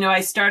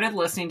 I started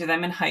listening to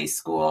them in high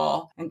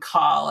school and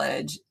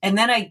college, and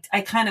then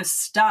I kind of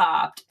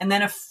stopped. And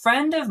then a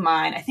friend of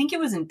mine, I think it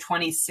was in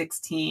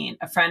 2016,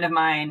 a friend of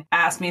mine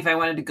asked me if I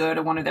wanted to go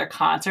to one of their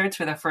concerts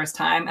for the first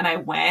time. And I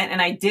went,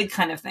 and I did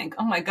kind of think,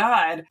 oh my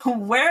God,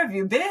 where have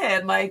you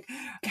been? Like,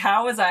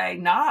 how was I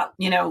not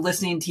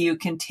listening to you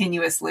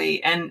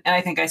continuously? And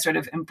I think I sort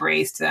of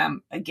embraced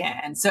them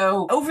again.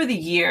 So over the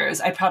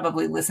years, I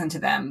probably listened to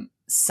them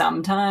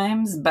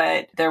sometimes,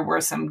 but there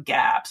were some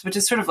gaps, which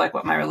is sort of like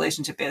what my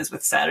relationship is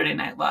with Saturday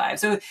Night Live.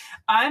 So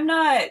I'm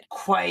not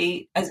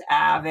quite as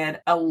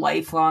avid a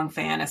lifelong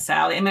fan as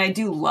Sally. I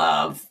do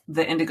love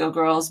the Indigo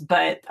Girls,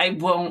 but I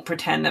won't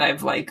pretend that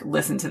I've like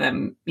listened to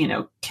them,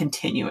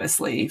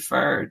 continuously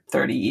for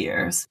 30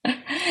 years.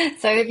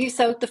 So have you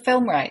sold the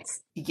film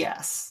rights?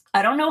 Yes.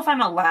 I don't know if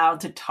I'm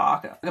allowed to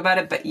talk about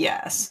it, but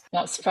yes.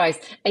 Not surprised.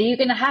 Are you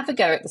going to have a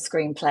go at the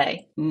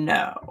screenplay?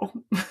 No.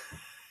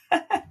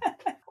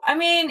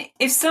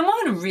 If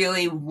someone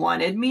really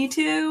wanted me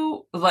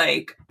to,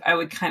 like, I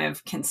would kind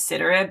of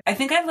consider it. I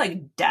think I've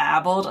like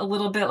dabbled a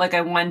little bit. Like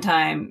I one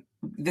time,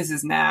 this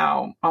is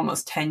now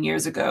almost 10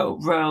 years ago,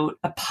 wrote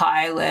a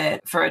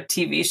pilot for a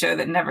TV show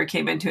that never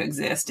came into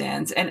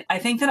existence. And I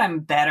think that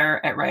I'm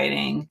better at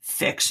writing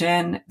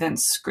fiction than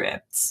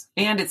scripts.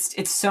 And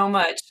it's so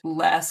much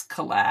less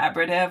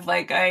collaborative.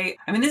 Like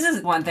this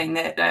is one thing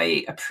that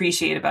I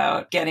appreciate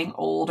about getting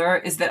older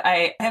is that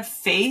I have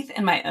faith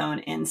in my own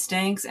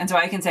instincts. And so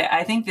I can say,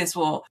 I think this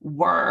will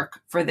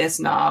work for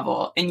this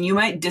novel. And you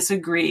might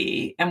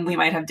disagree and we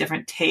might have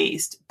different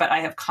taste, but I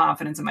have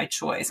confidence in my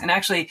choice. And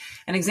actually,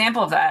 an example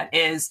of that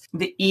is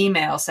the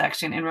email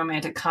section in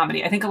romantic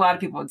comedy. I think a lot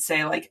of people would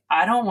say, like,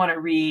 I don't want to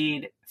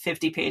read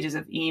 50 pages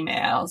of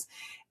emails.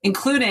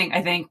 including,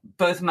 I think,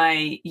 both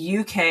my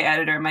UK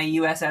editor, my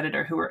US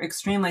editor, who were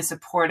extremely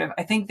supportive.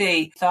 I think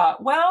they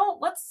thought, well,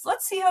 let's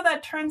see how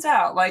that turns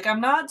out. Like,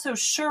 I'm not so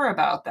sure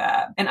about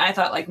that. And I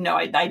thought, like, no,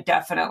 I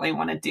definitely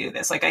want to do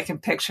this. Like, I can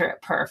picture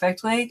it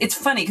perfectly. It's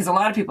funny because a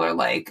lot of people are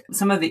like,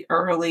 some of the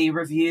early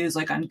reviews,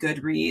 like on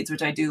Goodreads,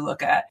 which I do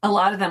look at, a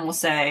lot of them will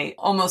say,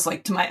 almost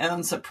like to my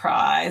own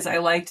surprise, I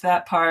liked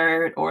that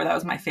part, or that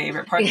was my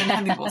favorite part. And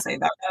some people will say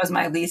that was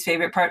my least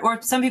favorite part.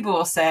 Or some people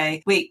will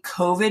say, wait,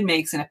 COVID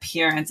makes an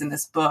appearance in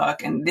this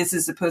book, and this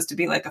is supposed to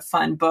be like a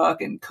fun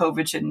book, and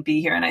COVID shouldn't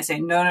be here. And I say,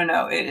 no,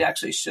 it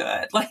actually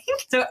should. Like,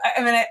 so,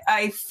 I mean,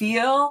 I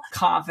feel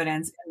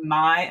confidence in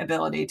my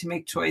ability to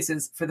make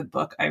choices for the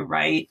book I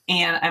write,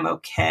 and I'm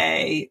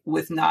okay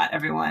with not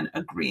everyone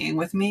agreeing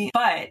with me.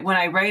 But when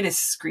I write a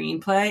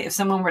screenplay, if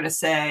someone were to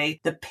say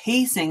the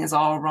pacing is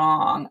all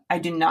wrong, I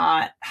do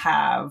not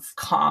have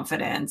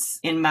confidence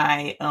in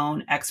my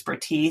own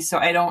expertise. So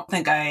I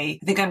think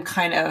I'm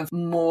kind of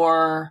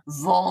more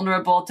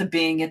vulnerable to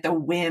being at the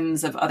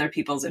whims of other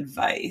people's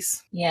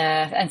advice.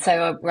 Yeah. And so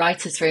a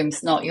writer's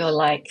room's not your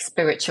like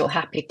spiritual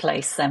happy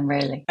place then,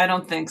 really? I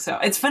don't think so.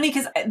 It's funny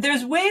because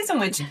there's ways in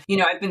which,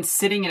 I've been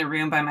sitting in a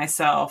room by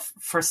myself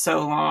for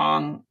so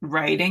long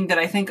writing that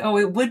I think, oh,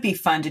 it would be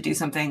fun to do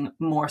something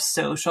more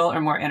social or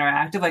more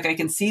interactive. Like, I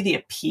can see the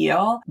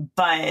appeal,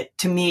 but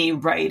to me,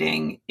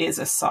 writing is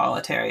a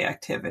solitary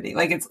activity.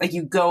 Like, it's like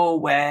you go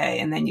away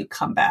and then you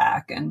come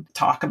back and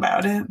talk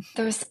about it.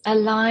 There was a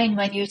line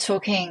when you were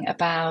talking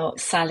about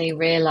Sally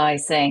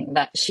realizing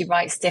that she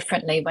writes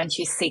differently when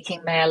she's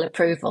seeking male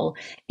approval,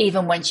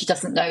 even when she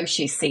doesn't know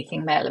she's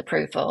seeking male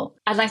approval.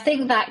 And I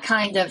think that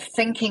kind of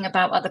thinking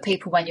about other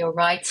people when you're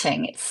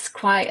writing, it's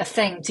quite a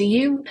thing. Do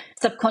you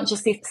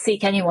subconsciously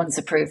seek anyone's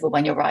approval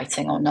when you're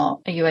writing or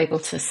not? Are you able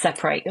to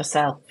separate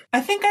yourself?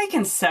 I think I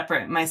can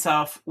separate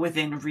myself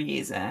within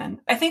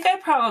reason. I think I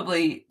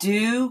probably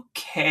do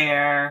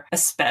care,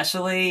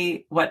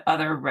 especially what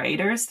other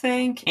writers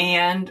think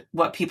and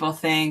what people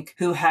think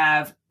who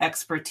have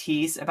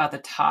expertise about the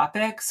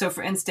topic. So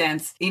for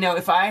instance,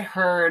 if I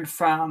heard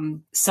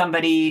from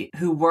somebody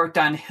who worked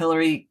on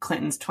Hillary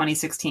Clinton's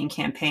 2016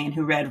 campaign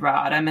who read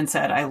Rodham and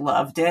said, I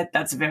loved it,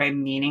 that's very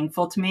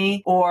meaningful to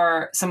me.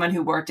 Or someone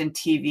who worked in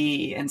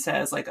TV and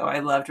says like, oh, I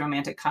loved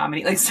romantic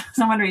comedy. Like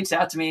someone reached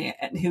out to me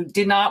who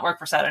did not work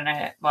for Saturday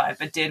Night Live,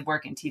 but did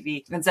work in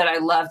TV and said, I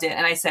loved it.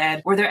 And I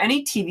said, were there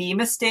any TV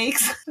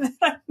mistakes that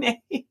I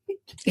made?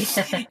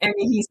 And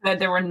he said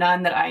there were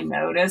none that I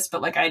noticed,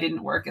 but like I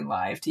didn't work in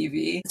live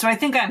TV. So I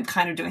think I'm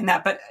kind of doing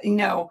that. But,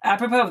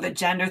 apropos of the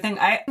gender thing,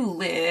 I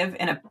live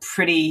in a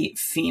pretty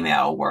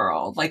female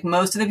world. Like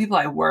most of the people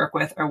I work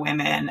with are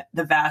women.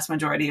 The vast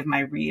majority of my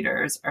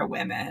readers are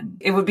women.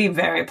 It would be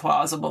very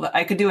plausible that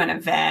I could do an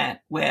event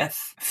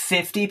with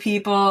 50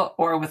 people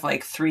or with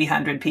like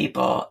 300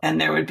 people,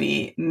 and there would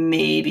be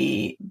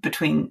maybe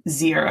between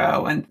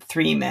 0 and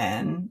 3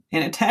 men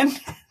in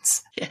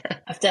attendance. Yeah,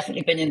 I've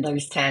definitely been in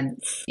those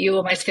tents. You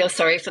almost feel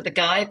sorry for the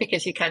guy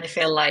because you kind of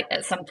feel like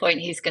at some point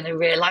he's going to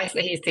realize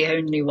that he's the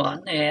only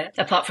one here,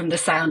 apart from the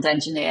sound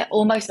engineer,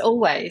 almost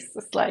always.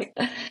 It's like,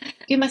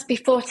 you must be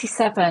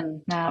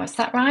 47 now, is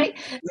that right?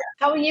 Yeah.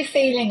 How are you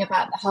feeling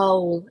about the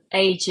whole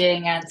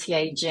aging,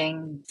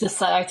 anti-aging,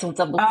 societal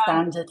double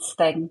standards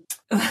thing?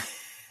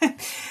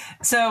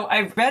 So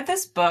I read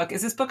this book.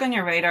 Is this book on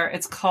your radar?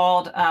 It's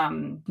called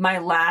My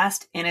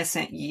Last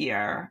Innocent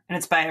Year. And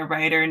it's by a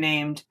writer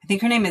named, I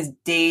think her name is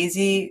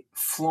Daisy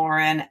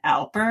Florin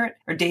Alpert,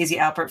 or Daisy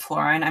Alpert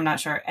Florin. I'm not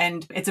sure.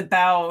 And it's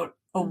about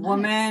a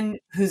woman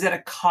who's at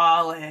a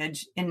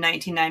college in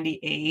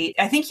 1998.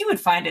 I think you would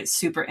find it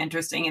super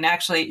interesting. And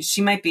actually,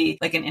 she might be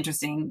like an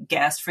interesting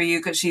guest for you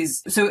because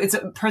it's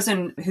a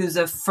person who's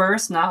a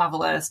first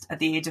novelist at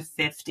the age of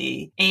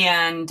 50.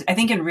 And I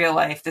think in real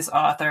life, this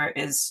author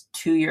is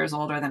 2 years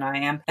older than I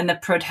am. And the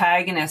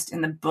protagonist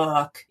in the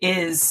book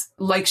is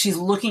like, she's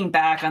looking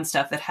back on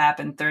stuff that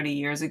happened 30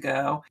 years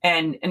ago.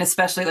 And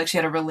especially like she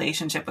had a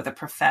relationship with a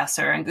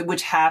professor,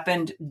 which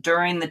happened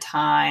during the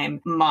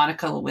time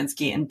Monica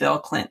Lewinsky and Bill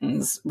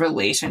Clinton's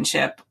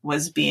relationship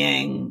was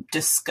being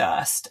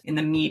discussed in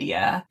the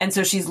media. And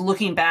so she's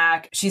looking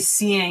back, she's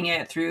seeing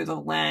it through the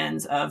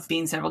lens of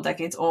being several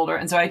decades older.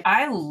 And so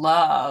I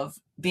love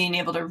being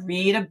able to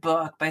read a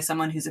book by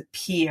someone who's a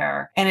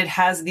peer, and it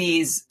has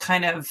these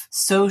kind of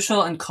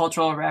social and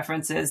cultural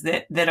references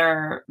that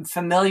are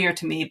familiar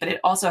to me, but it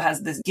also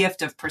has this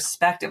gift of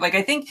perspective. Like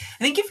I think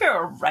if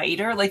you're a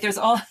writer, like there's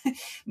all,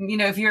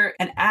 if you're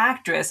an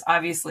actress,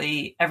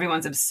 obviously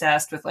everyone's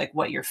obsessed with like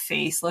what your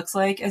face looks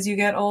like as you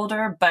get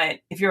older.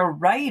 But if you're a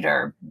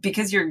writer,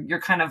 because you're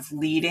kind of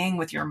leading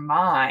with your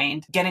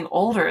mind, getting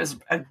older is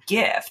a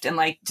gift, and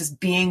like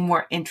just being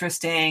more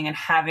interesting and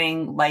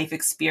having life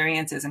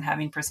experiences and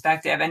having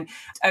perspective. And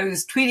I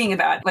was tweeting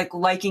about like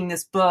liking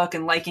this book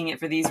and liking it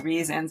for these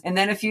reasons. And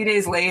then a few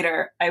days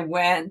later, I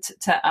went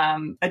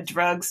to a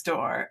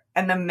drugstore,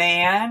 and the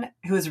man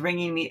who was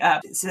ringing me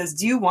up says,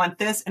 do you want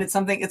this? And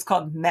it's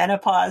called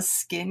menopause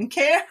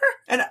skincare.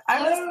 And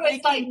I was thinking,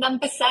 it's like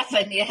number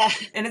 7, yeah.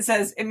 And it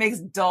says it makes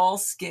dull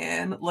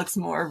skin looks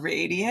more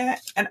radiant.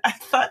 And I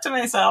thought to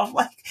myself,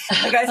 like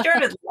I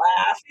started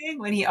laughing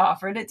when he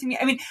offered it to me.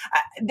 I mean,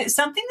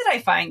 something that I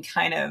find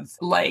kind of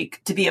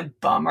like to be a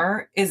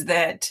bummer is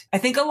that I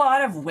think a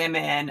lot of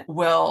women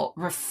will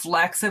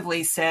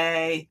reflexively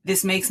say,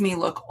 this makes me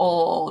look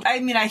old. I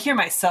mean, I hear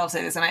myself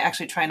say this, and I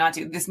actually try not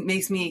to. This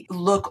makes me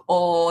look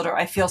old, or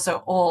I feel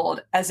so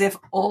old, as if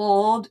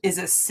old is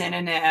a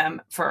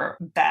synonym for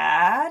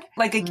bad.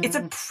 Like it's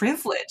a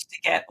privilege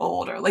to get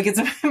older. Like it's,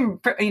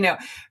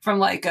 from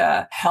like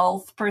a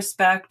health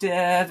perspective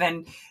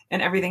and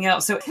everything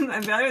else. So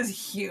I thought it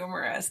was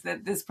humorous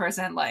that this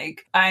person,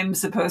 like, I'm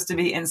supposed to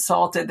be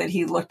insulted that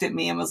he looked at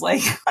me and was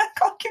like,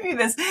 I'll give you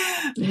this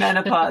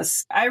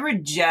menopause. I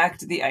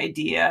reject the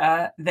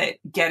idea that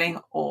getting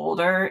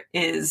older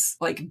is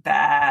like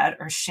bad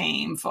or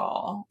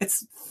shameful.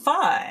 It's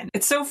fun.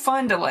 It's so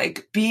fun to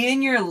like be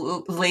in your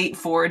late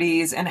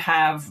 40s and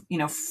have,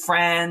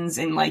 friends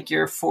in like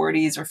your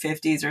 40s or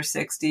 50s or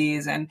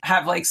 60s and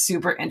have like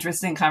super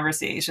interesting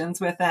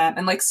conversations with them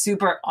and like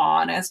super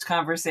honest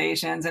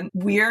conversations. And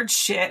weird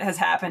shit has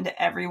happened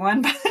to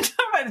everyone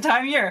by the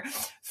time you're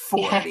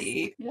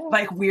 40. Yes.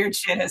 Like weird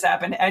shit has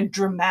happened and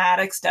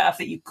dramatic stuff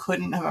that you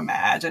couldn't have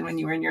imagined when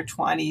you were in your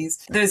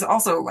 20s. There's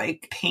also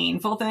like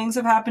painful things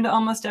have happened to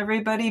almost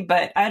everybody,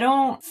 but I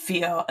don't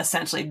feel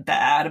essentially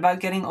bad about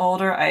getting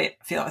older. I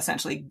feel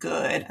essentially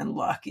good and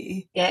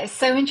lucky. Yeah, it's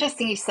so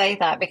interesting you say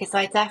that, because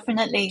I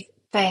definitely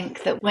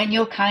think that when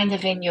you're kind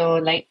of in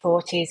your late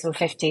 40s or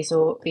 50s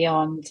or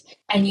beyond,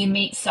 and you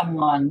meet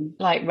someone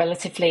like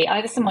relatively,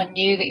 either someone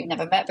new that you've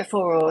never met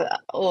before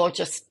or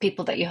just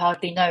people that you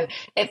hardly know,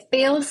 it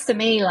feels to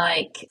me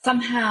like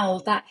somehow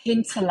that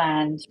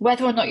hinterland,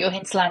 whether or not your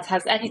hinterland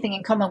has anything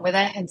in common with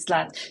their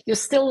hinterland, you're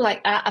still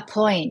like at a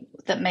point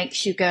that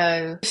makes you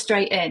go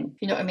straight in.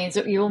 You know what I mean?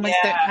 So you almost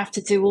don't have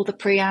to do all the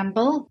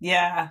preamble.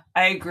 Yeah,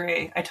 I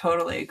agree. I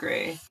totally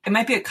agree. It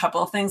might be a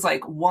couple of things.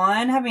 Like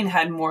one, having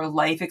had more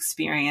life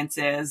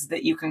experiences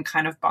that you can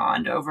kind of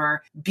bond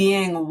over,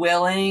 being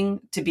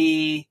willing to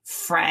be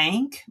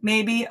frank,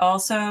 maybe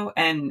also,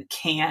 and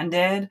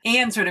candid,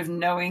 and sort of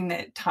knowing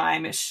that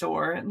time is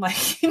short.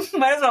 Like, you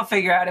might as well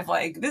figure out if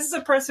like this is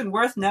a person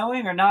worth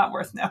knowing or not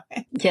worth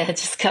knowing. Yeah,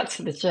 just cut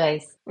to the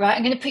chase. Right,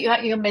 I'm going to put you out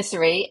of your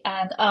misery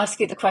and ask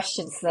you the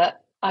questions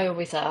that I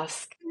always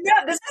ask.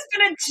 Yeah, this has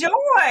been a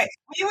joy.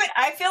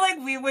 I feel like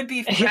we would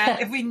be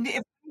friends if we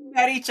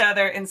met each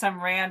other in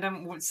some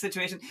random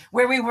situation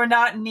where we were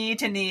not knee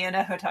to knee in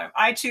a hotel room.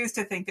 I choose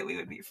to think that we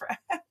would be friends.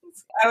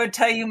 I would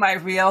tell you my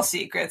real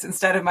secrets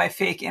instead of my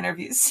fake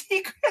interview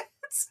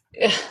secrets.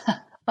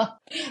 Right,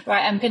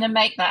 I'm going to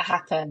make that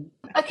happen.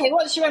 Okay,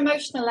 what's your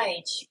emotional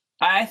age?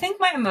 I think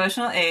my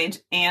emotional age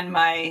and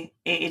my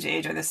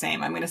age are the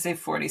same. I'm going to say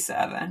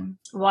 47.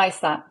 Why is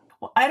that?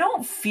 Well, I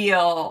don't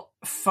feel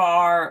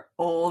far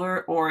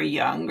older or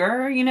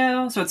younger,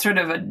 so it's sort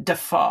of a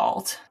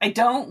default. I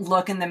don't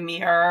look in the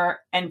mirror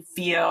and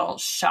feel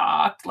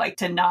shocked, like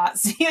to not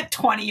see a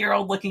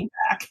 20-year-old looking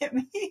back at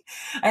me.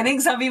 I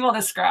think some people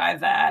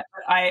describe that,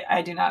 but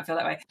I do not feel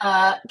that way.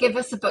 Give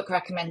us a book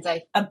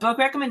recommendation. A book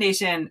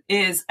recommendation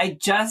is I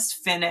just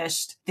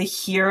finished The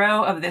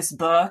Hero of This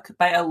Book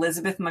by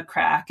Elizabeth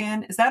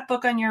McCracken. Is that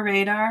book on your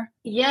radar?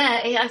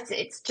 Yeah,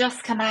 it's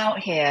just come out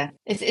here.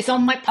 It's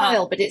on my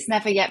pile, but it's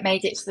never yet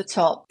made it to the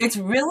top. It's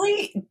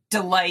really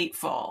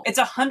delightful. It's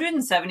a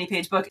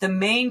 170-page book. The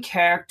main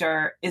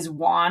character is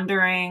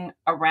wandering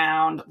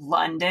around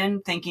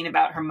London thinking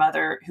about her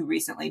mother who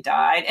recently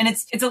died. And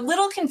it's a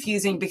little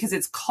confusing because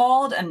it's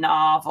called a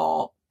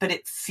novel, but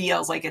it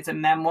feels like it's a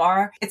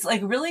memoir. It's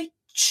like really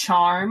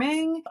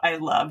charming. I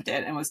loved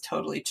it and was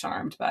totally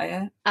charmed by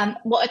it.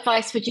 What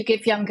advice would you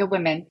give younger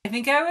women? I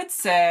think I would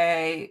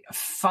say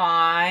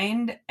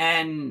find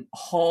and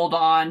hold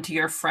on to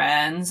your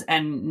friends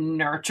and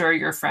nurture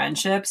your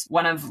friendships.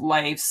 One of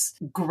life's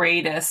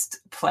greatest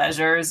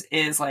pleasures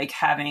is like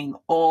having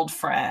old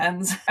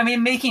friends. I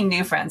mean, making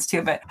new friends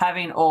too, but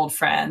having old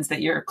friends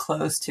that you're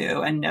close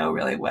to and know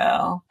really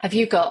well. Have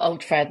you got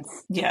old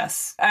friends?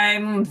 Yes.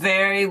 I'm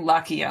very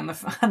lucky on the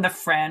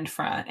friend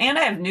front. And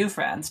I have new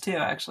friends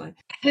too, actually.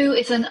 Who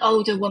is an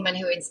older woman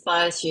who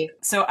inspires you?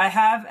 So I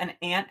have an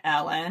Aunt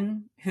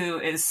Ellen who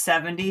is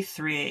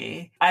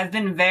 73. I've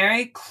been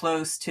very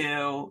close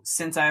to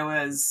since I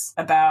was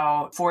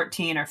about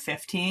 14 or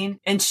 15.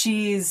 And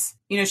she's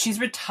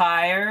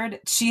retired.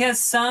 She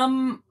has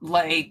some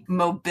like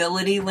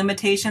mobility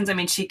limitations. I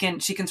mean, she can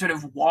sort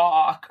of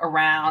walk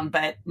around,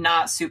 but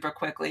not super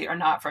quickly or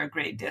not for a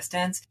great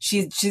distance.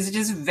 She's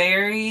just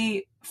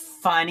very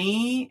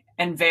funny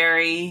and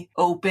very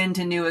open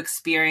to new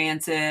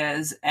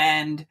experiences.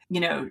 And,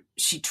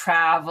 she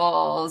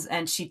travels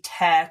and she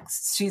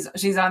texts.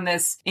 She's on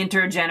this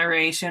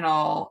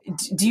intergenerational.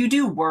 Do you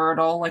do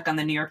Wordle like on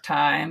the New York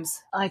Times?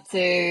 I do,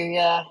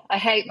 yeah. I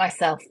hate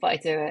myself, but I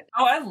do it.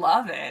 Oh, I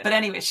love it. But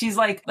anyway, she's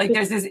like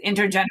there's this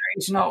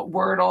intergenerational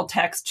Wordle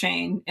text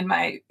chain in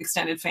my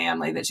extended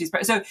family that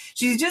so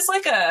she's just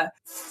like a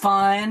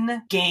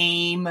fun,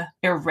 game,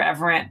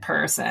 irreverent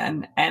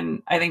person.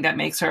 And I think that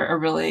makes her a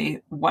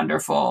really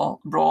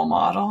wonderful role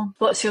model.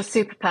 What's your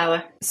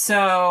superpower?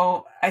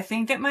 So I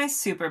think that my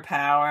superpower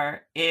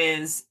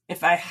is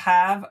if I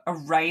have a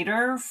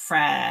writer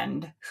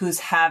friend who's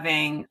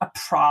having a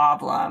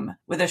problem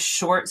with a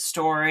short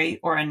story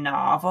or a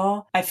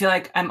novel, I feel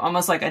like I'm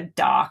almost like a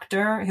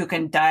doctor who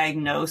can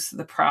diagnose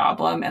the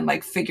problem and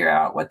like figure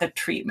out what the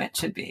treatment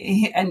should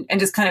be and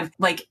just kind of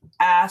like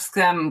ask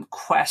them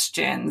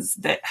questions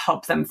that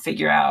help them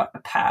figure out a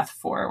path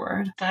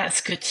forward. That's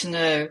good to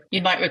know.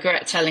 You might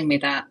regret telling me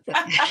that.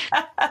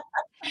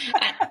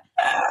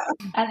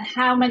 And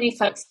how many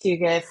fucks do you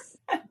give?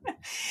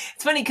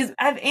 It's funny because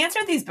I've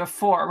answered these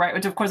before, right?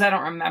 Which of course I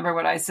don't remember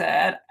what I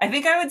said. I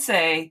think I would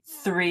say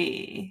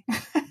 3.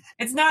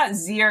 It's not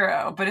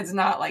 0, but it's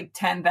not like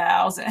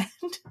 10,000.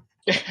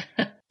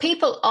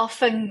 People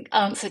often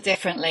answer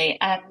differently,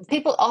 and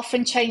people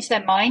often change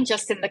their mind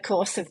just in the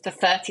course of the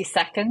 30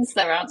 seconds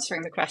they're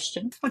answering the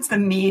question. What's the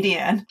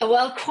median?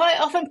 Well, quite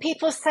often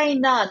people say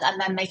none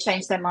and then they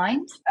change their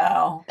mind.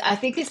 Oh. I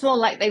think it's more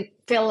like they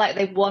feel like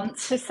they want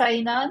to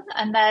say none,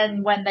 and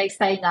then when they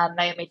say none,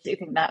 they immediately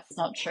think that's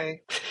not true.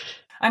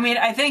 I mean,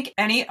 I think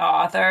any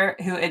author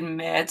who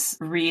admits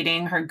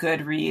reading her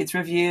Goodreads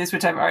reviews,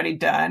 which I've already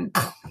done,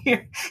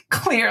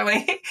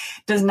 clearly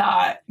does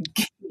not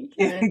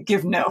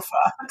give no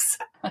fucks.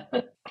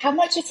 How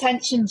much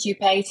attention do you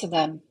pay to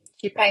them?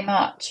 Do you pay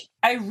much?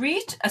 I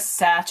reach a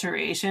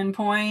saturation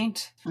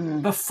point.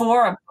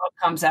 Before a book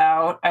comes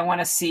out, I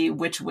want to see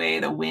which way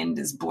the wind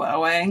is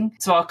blowing.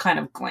 So I'll kind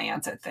of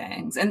glance at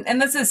things.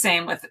 And that's the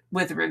same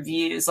with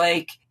reviews.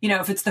 Like,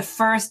 if it's the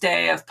first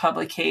day of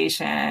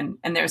publication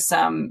and there's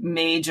some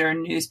major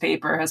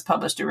newspaper has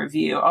published a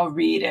review, I'll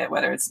read it,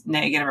 whether it's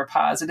negative or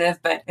positive.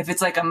 But if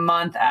it's like a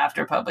month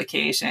after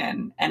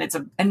publication and it's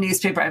a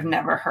newspaper I've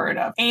never heard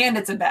of and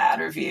it's a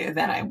bad review,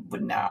 then I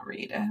would not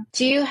read it.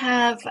 Do you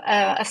have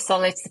a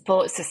solid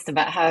support system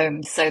at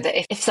home so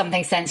that if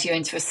something sends you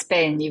into a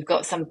spin, you've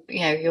got some,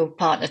 your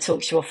partner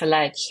talks you off a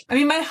ledge? I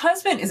mean, my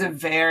husband is a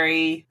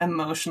very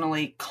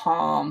emotionally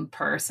calm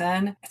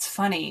person. It's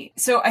funny.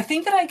 So I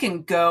think that I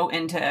can go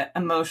into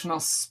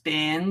emotional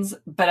spins,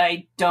 but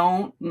I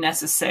don't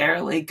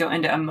necessarily go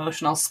into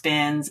emotional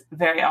spins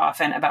very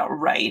often about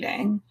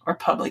writing or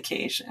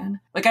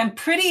publication. Like, I'm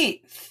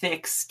pretty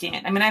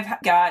thick-skinned. I mean,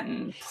 I've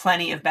gotten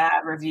plenty of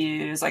bad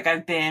reviews. Like,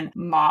 I've been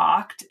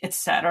mocked,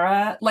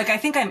 etc. Like, I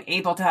think I'm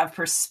able to have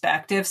perspective.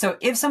 So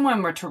if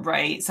someone were to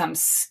write some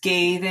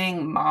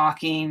scathing,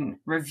 mocking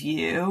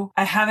review,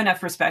 I have enough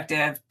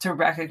perspective to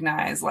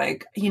recognize,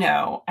 like,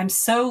 I'm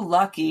so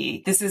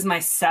lucky. This is my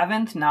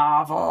 7th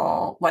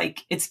novel.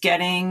 Like, it's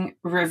getting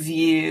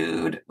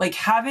reviewed. Like,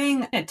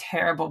 having a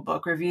terrible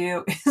book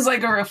review is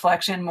like a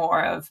reflection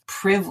more of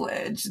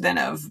privilege than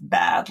of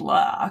bad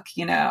luck,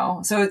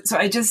 So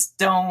I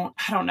just I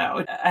don't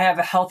know. I have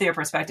a healthier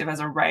perspective as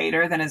a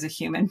writer than as a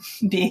human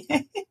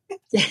being.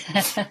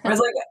 Whereas,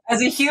 like,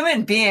 as a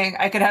human being,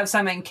 I could have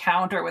some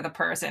encounter with a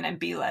person and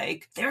be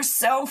like, they're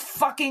so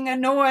fucking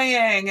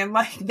annoying. And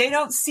like, they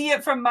don't see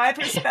it from my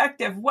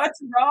perspective.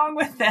 What's wrong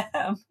with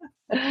them?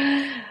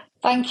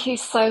 Thank you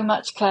so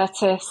much,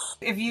 Curtis.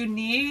 If you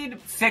need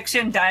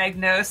fiction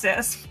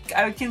diagnosis,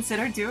 I would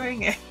consider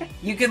doing it.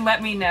 You can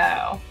let me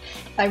know.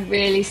 I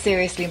really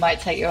seriously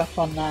might take you up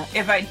on that.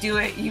 If I do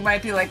it, you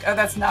might be like, oh,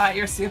 that's not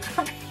your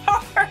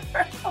superpower.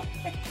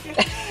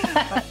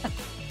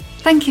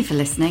 Thank you for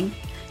listening.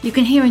 You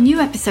can hear a new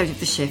episode of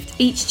The Shift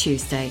each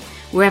Tuesday,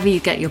 wherever you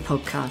get your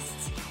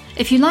podcasts.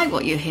 If you like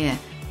what you hear,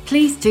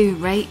 please do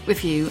rate,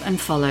 review and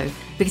follow,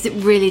 because it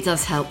really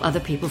does help other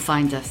people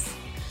find us.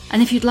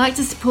 And if you'd like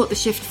to support The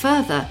Shift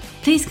further,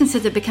 please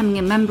consider becoming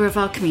a member of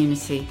our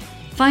community.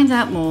 Find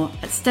out more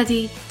at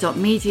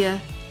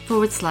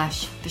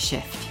steady.media/The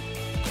Shift.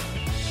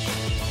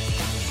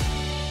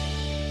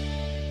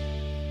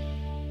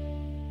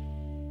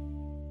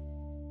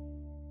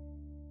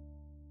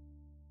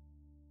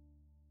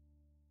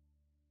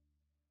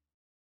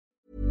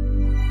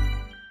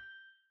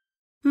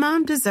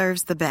 Mom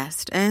deserves the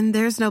best, and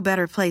there's no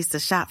better place to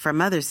shop for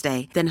Mother's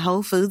Day than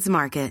Whole Foods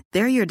Market.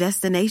 They're your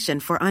destination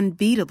for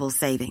unbeatable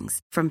savings,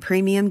 from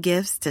premium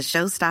gifts to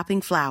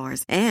show-stopping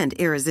flowers and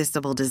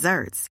irresistible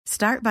desserts.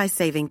 Start by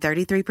saving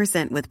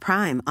 33% with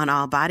Prime on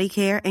all body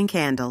care and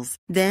candles.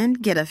 Then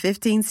get a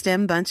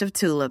 15-stem bunch of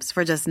tulips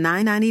for just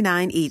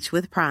 $9.99 each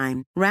with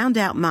Prime. Round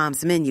out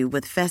Mom's menu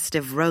with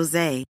festive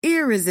rosé,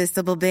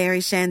 irresistible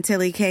berry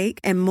chantilly cake,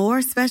 and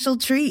more special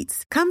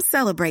treats. Come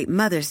celebrate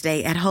Mother's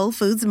Day at Whole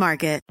Foods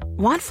Market. it.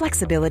 Want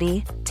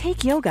flexibility?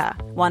 Take yoga.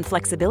 Want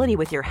flexibility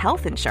with your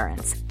health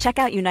insurance? Check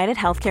out United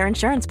Healthcare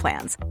Insurance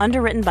Plans.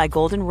 Underwritten by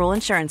Golden Rule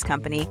Insurance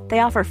Company, they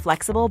offer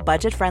flexible,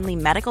 budget-friendly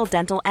medical,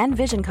 dental, and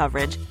vision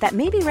coverage that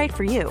may be right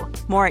for you.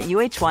 More at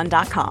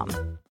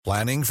uh1.com.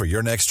 Planning for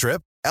your next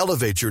trip?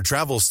 Elevate your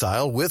travel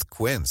style with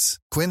Quince.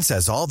 Quince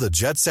has all the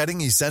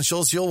jet-setting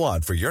essentials you'll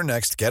want for your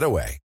next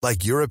getaway,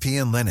 like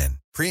European linen,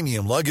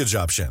 premium luggage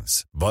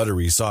options,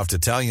 buttery soft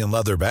Italian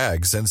leather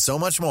bags, and so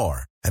much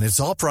more. And it's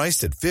all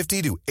priced at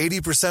 50 to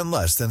 80%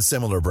 less than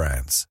similar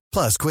brands.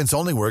 Plus, Quince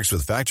only works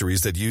with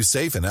factories that use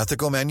safe and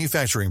ethical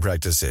manufacturing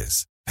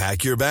practices.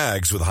 Pack your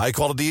bags with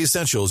high-quality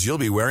essentials you'll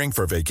be wearing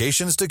for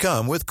vacations to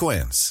come with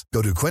Quince.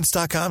 Go to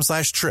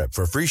quince.com/trip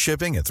for free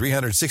shipping and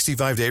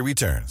 365-day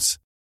returns.